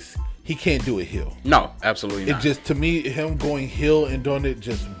a face. He can't do it heel. No, absolutely not. It just, to me, him going heel and doing it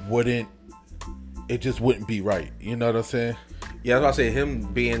just wouldn't be right. You know what I'm saying? Yeah, that's why I say him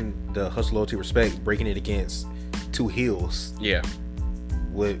being the Hustle, Loyalty, Respect, breaking it against 2 heels. Yeah.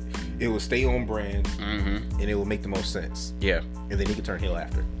 It would stay on brand, and it would make the most sense. Yeah. And then he could turn heel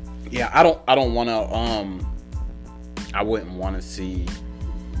after. Yeah, I don't want to. I wouldn't want to see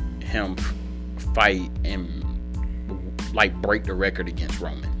him fight and like break the record against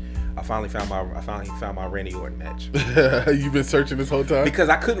Roman. I finally found my Randy Orton match. You've been searching this whole time? Because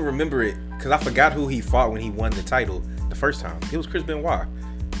I couldn't remember it. Because I forgot who he fought when he won the title the first time. It was Chris Benoit.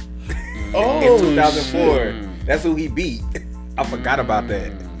 Oh, in 2004. shit. That's who he beat. I forgot about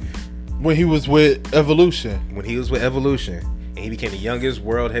that. When he was with Evolution. When he was with Evolution. And he became the youngest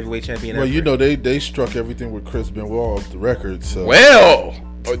world heavyweight champion Well, ever. you know, they struck everything with Chris Benoit off the record. So Well,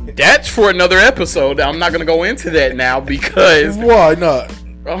 that's for another episode. I'm not gonna go into that now because why not?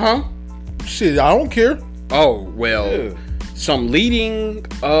 Shit, I don't care. Oh well, Yeah. some leading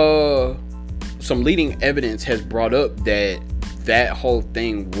evidence has brought up that whole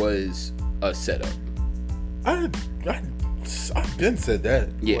thing was a setup. I've been said that.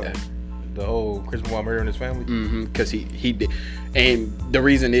 Yeah. What? The whole Chris Benoit murdering his family? Because he did, and the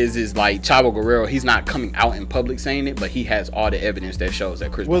reason is like Chavo Guerrero, he's not coming out in public saying it, but he has all the evidence that shows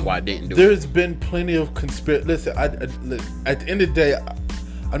that Chris Benoit didn't do it. There's been plenty of conspiracy. Listen, at the end of the day,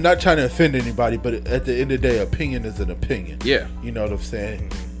 I'm not trying to offend anybody, but at the end of the day, opinion is an opinion. Yeah. You know what I'm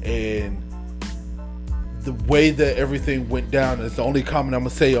saying? And the way that everything went down is the only comment I'm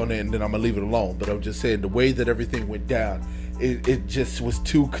going to say on it, and then I'm going to leave it alone. But I'm just saying the way that everything went down it just was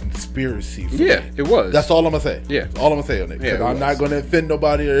too conspiracy for Yeah, me. it was. That's all I'm gonna say. Yeah. That's all I'm gonna say on it. Yeah, it I'm was. not gonna offend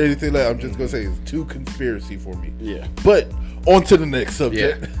nobody or anything like that. I'm just gonna say it's too conspiracy for me. Yeah. But on to the next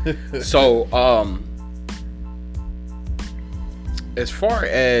subject. So, as far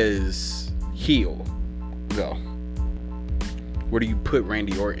as heel go, where do you put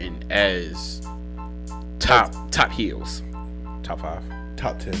Randy Orton as top heels? Top 5.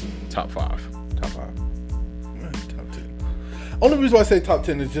 Top 10. Top 5. Top 5. Top 10. Only reason why I say top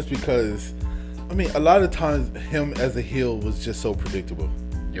 10 is just because, I mean, a lot of times him as a heel was just so predictable.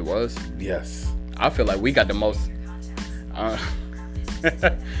 It was. Yes. I feel like we got the most.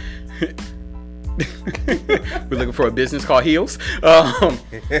 We're looking for a business called Heels.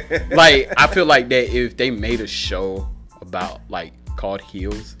 Like, I feel like that if they made a show about like called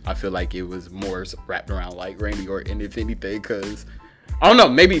Heels, I feel like it was more wrapped around like Randy Orton, if anything. Because I don't know,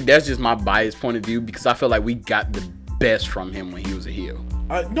 maybe that's just my biased point of view, because I feel like we got the best from him when he was a heel.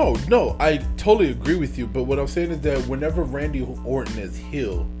 No, I totally agree with you. But what I'm saying is that whenever Randy Orton is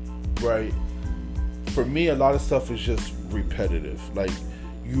heel, right, for me, a lot of stuff is just repetitive. Like,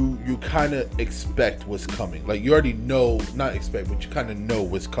 you kind of expect what's coming. Like, you already know, not expect, but you kind of know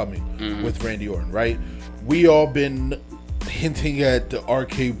what's coming with Randy Orton, right? We all been hinting at the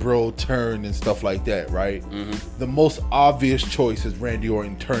RK Bro turn and stuff like that, right? The most obvious choice is Randy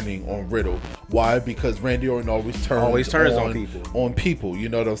Orton turning on Riddle. Why? Because Randy Orton always turns on people. You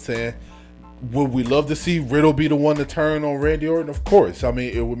know what I'm saying? Would we love to see Riddle be the one to turn on Randy Orton? Of course. I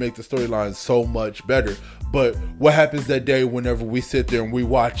mean, it would make the storyline so much better. But what happens that day whenever we sit there and we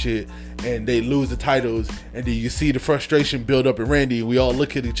watch it and they lose the titles, and then you see the frustration build up in Randy, we all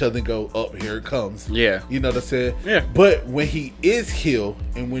look at each other and go, "Oh, here it comes." Yeah. You know what I'm saying? Yeah. But when he is heel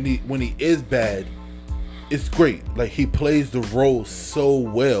and when he is bad, it's great. Like, he plays the role so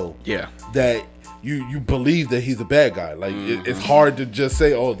well. Yeah. That you believe that he's a bad guy. Like, it's hard to just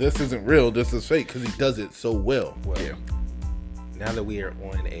say, "Oh, this isn't real, this is fake," because he does it so well. Yeah. Now that we are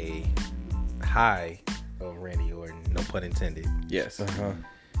on a high of Randy Orton, no pun intended. Yes.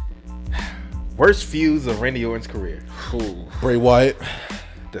 Worst feuds of Randy Orton's career. Ooh. Bray Wyatt.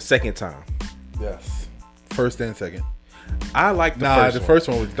 The second time. Yes. First and second. I like the first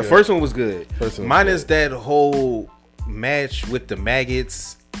one was good. The first one was good. First one was Minus good. that whole match with the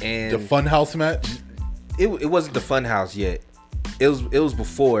maggots and The Funhouse match. It wasn't the Funhouse yet. It was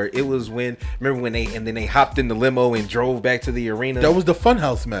before. It was when, remember when they hopped in the limo and drove back to the arena. That was the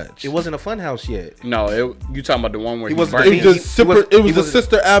Funhouse match. It wasn't a Funhouse yet. No, you talking about the one where he wasn't burned the it? fiend. It was the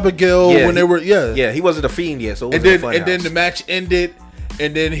Sister Abigail when they were yeah. He wasn't a fiend yet, so it wasn't and then the match ended.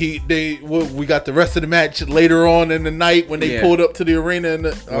 And then we got the rest of the match later on in the night when they pulled up to the arena and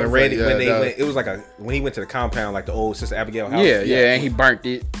when he went to the compound, like the old Sister Abigail house. Yeah, and he burnt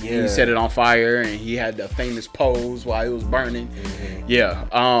it. Yeah. And he set it on fire, and he had the famous pose while it was burning. Yeah.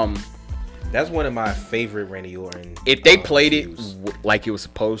 That's one of my favorite Randy Orton. If they played it like it was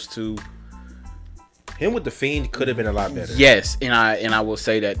supposed to, him with the Fiend could have been a lot better. yes, and I will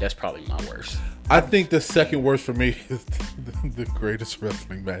say that's probably my worst. I think the second worst for me is the greatest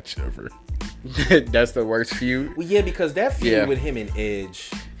wrestling match ever. That's the worst feud. Well, yeah, because that feud with him and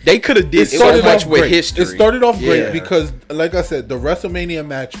Edge, they could have did so much with history. It started off great because, like I said, the WrestleMania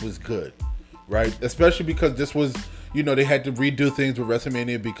match was good, right? Especially because this was, they had to redo things with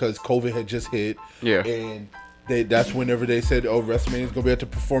WrestleMania because COVID had just hit. Yeah. And that's whenever they said, "Oh, WrestleMania is gonna be at the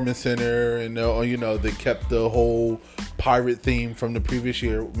Performance Center," and they kept the whole pirate theme from the previous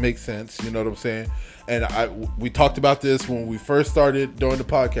year. Makes sense, you know what I'm saying? And we talked about this when we first started doing the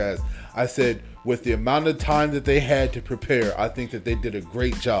podcast. I said, with the amount of time that they had to prepare, I think that they did a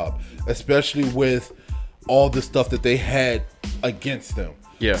great job, especially with all the stuff that they had against them.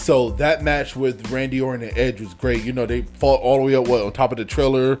 Yeah. So that match with Randy Orton and Edge was great. They fought all the way up on top of the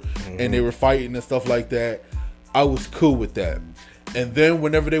trailer, and they were fighting and stuff like that. I was cool with that. And then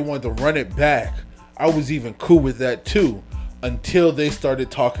whenever they wanted to run it back, I was even cool with that too, until they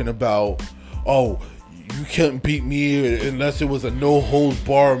started talking about, "Oh, you can't beat me unless it was a no holds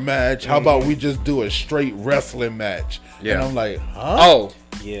bar match. How about we just do a straight wrestling match?" Yeah. And I'm like, huh? Oh,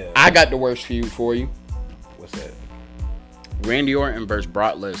 yeah. I got the worst feud for you. What's that? Randy Orton versus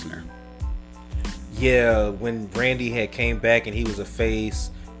Brock Lesnar. Yeah, when Randy had came back and he was a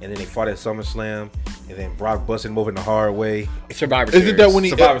face, and then they fought at SummerSlam, and then Brock busted him over in the hard way. Survivor Series.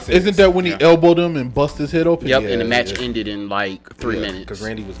 Isn't that when he elbowed him and busted his head open? Yep, and the match ended in like 3 minutes. Because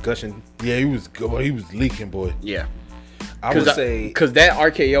Randy was gushing. Yeah, he was good. He was leaking, boy. Yeah. I would say... Because that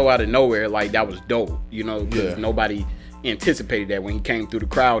RKO out of nowhere, like, that was dope. Because nobody anticipated that when he came through the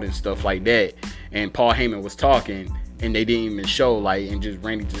crowd and stuff like that. And Paul Heyman was talking, and they didn't even show like, and just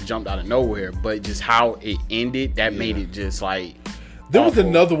Randy just jumped out of nowhere. But just how it ended, that made it just like. There was awful.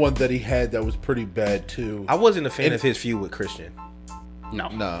 another one that he had that was pretty bad too. I wasn't a fan of his feud with Christian. No.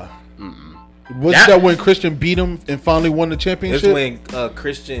 Nah. Wasn't that when Christian beat him and finally won the championship? It's when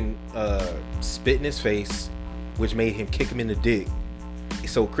Christian spit in his face, which made him kick him in the dick.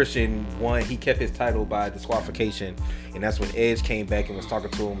 So Christian won. He kept his title by disqualification, and that's when Edge came back and was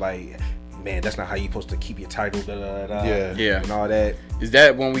talking to him like, "Man, that's not how you supposed to keep your title." Da, da, da, Yeah, and all that. Is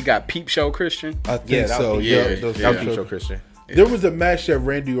that when we got Peep Show Christian? I think so. That was Peep Show Christian. There was a match that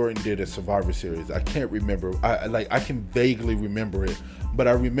Randy Orton did at Survivor Series. I can't remember. I can vaguely remember it, but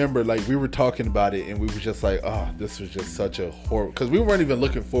I remember like we were talking about it and we were just like, oh, this was just such a horrible, because we weren't even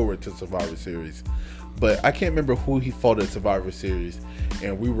looking forward to Survivor Series. But I can't remember who he fought at Survivor Series,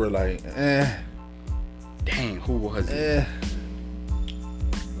 and we were like, Dang, who was it?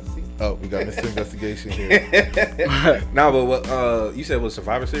 Oh, we got Mr. Investigation here. No, but what you said was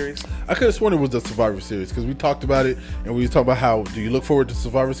Survivor Series? I could have sworn it was the Survivor Series because we talked about it and we was talking about how do you look forward to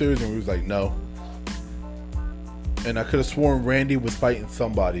Survivor Series, and we was like no. And I could have sworn Randy was fighting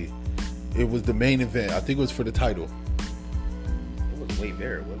somebody. It was the main event. I think it was for the title. It was Wade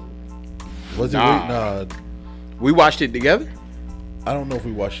Barrett, wasn't it? Was it? Nah. Nah. We watched it together. I don't know if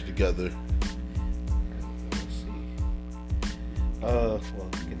we watched it together. Let's see. Well,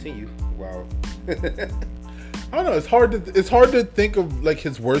 continue. Wow. I don't know. It's hard to think of like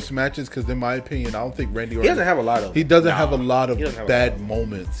his worst matches because, in my opinion, I don't think Randy Orton. He doesn't have a lot of. He doesn't have a lot of He doesn't have a bad lot.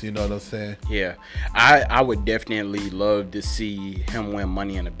 moments. You know what I'm saying? Yeah, I would definitely love to see him win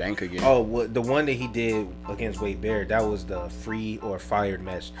Money in the Bank again. Oh, well, the one that he did against Wade Barrett, that was the free or fired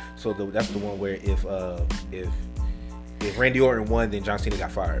match. So that's the one where if Randy Orton won, then John Cena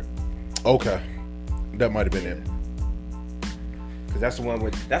got fired. Okay, that might have been it. Because that's the one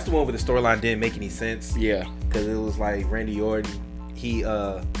where the storyline didn't make any sense. Yeah, Because it was like Randy Orton,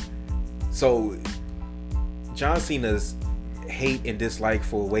 so John Cena's hate and dislike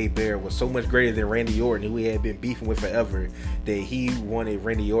for Wade Barrett was so much greater than Randy Orton, who he had been beefing with forever, that he wanted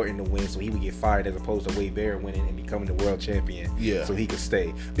Randy Orton to win so he would get fired as opposed to Wade Barrett winning and becoming the world champion. Yeah. So he could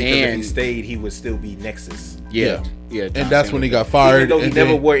stay. Because if he And- stayed, he would still be Nexus. yeah. And John that's Cena when he was- got fired. Even though he and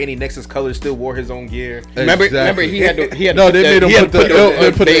never then- wore any Nexus colors, still wore his own gear. Remember, Exactly. he had to No, they made him he had put to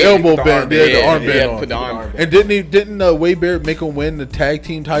they put the band- elbow the band, armband. yeah, the Yeah, he armband had to on. put the arm. And didn't Wade Barrett make him win the tag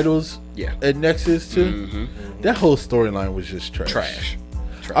team titles? Yeah. At Nexus too. Mhm. That whole storyline was just Trash.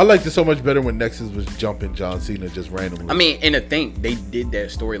 I liked it so much better when Nexus was jumping John Cena just randomly. I mean, and the thing, they did that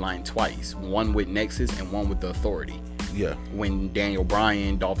storyline twice. One with Nexus and one with the Authority. yeah, When Daniel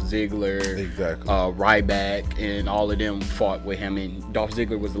Bryan, Dolph Ziggler, Exactly. Ryback, and all of them fought with him, and Dolph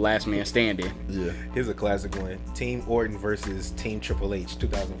Ziggler was the last man standing. yeah. Here's a classic one. Team Orton versus Team Triple H,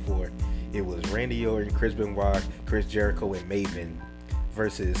 2004. It was Randy Orton, Chris Benoit, Chris Jericho, and Maven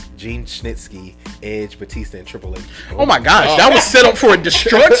versus Gene Snitsky, Edge, Batista, and Triple H. Oh my gosh, that was set up for a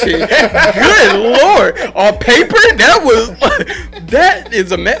destruction. Good lord. On paper, that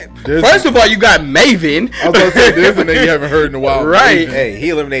is a First of all, you got Maven. I was gonna say this, and then you haven't heard in a while. Right. Hey, he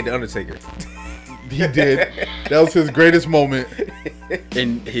eliminated The Undertaker. He did. That was his greatest moment.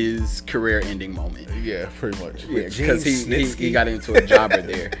 In his career-ending moment. Yeah, pretty much. Yeah, Gene because he Snitsky. got into a jobber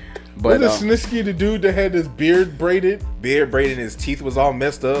there. But Was it Snitsky, the dude that had his beard braided? Beard braided, his teeth was all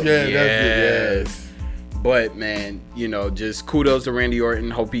messed up. Yeah, Yes. that's it. Yes. But man, just kudos to Randy Orton.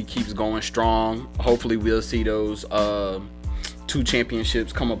 Hope he keeps going strong. Hopefully we'll see those 2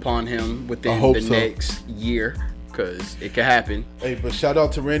 championships come upon him within hope the so. next year, because it could happen. Hey, but shout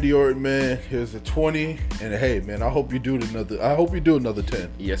out to Randy Orton, man. Here's a 20, and hey, man, I hope you do another 10.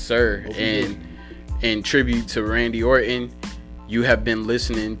 Yes, sir. Hope you And in tribute to Randy Orton, you have been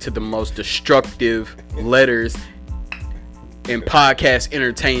listening to the most destructive letters in podcast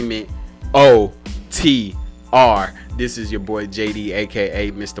entertainment, OTR. This is your boy JD,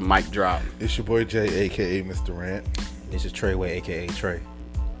 aka Mr. Mike Drop. It's your boy Jay, aka Mr. Rant. This is Treyway, aka Trey.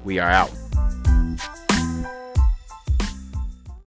 We are out.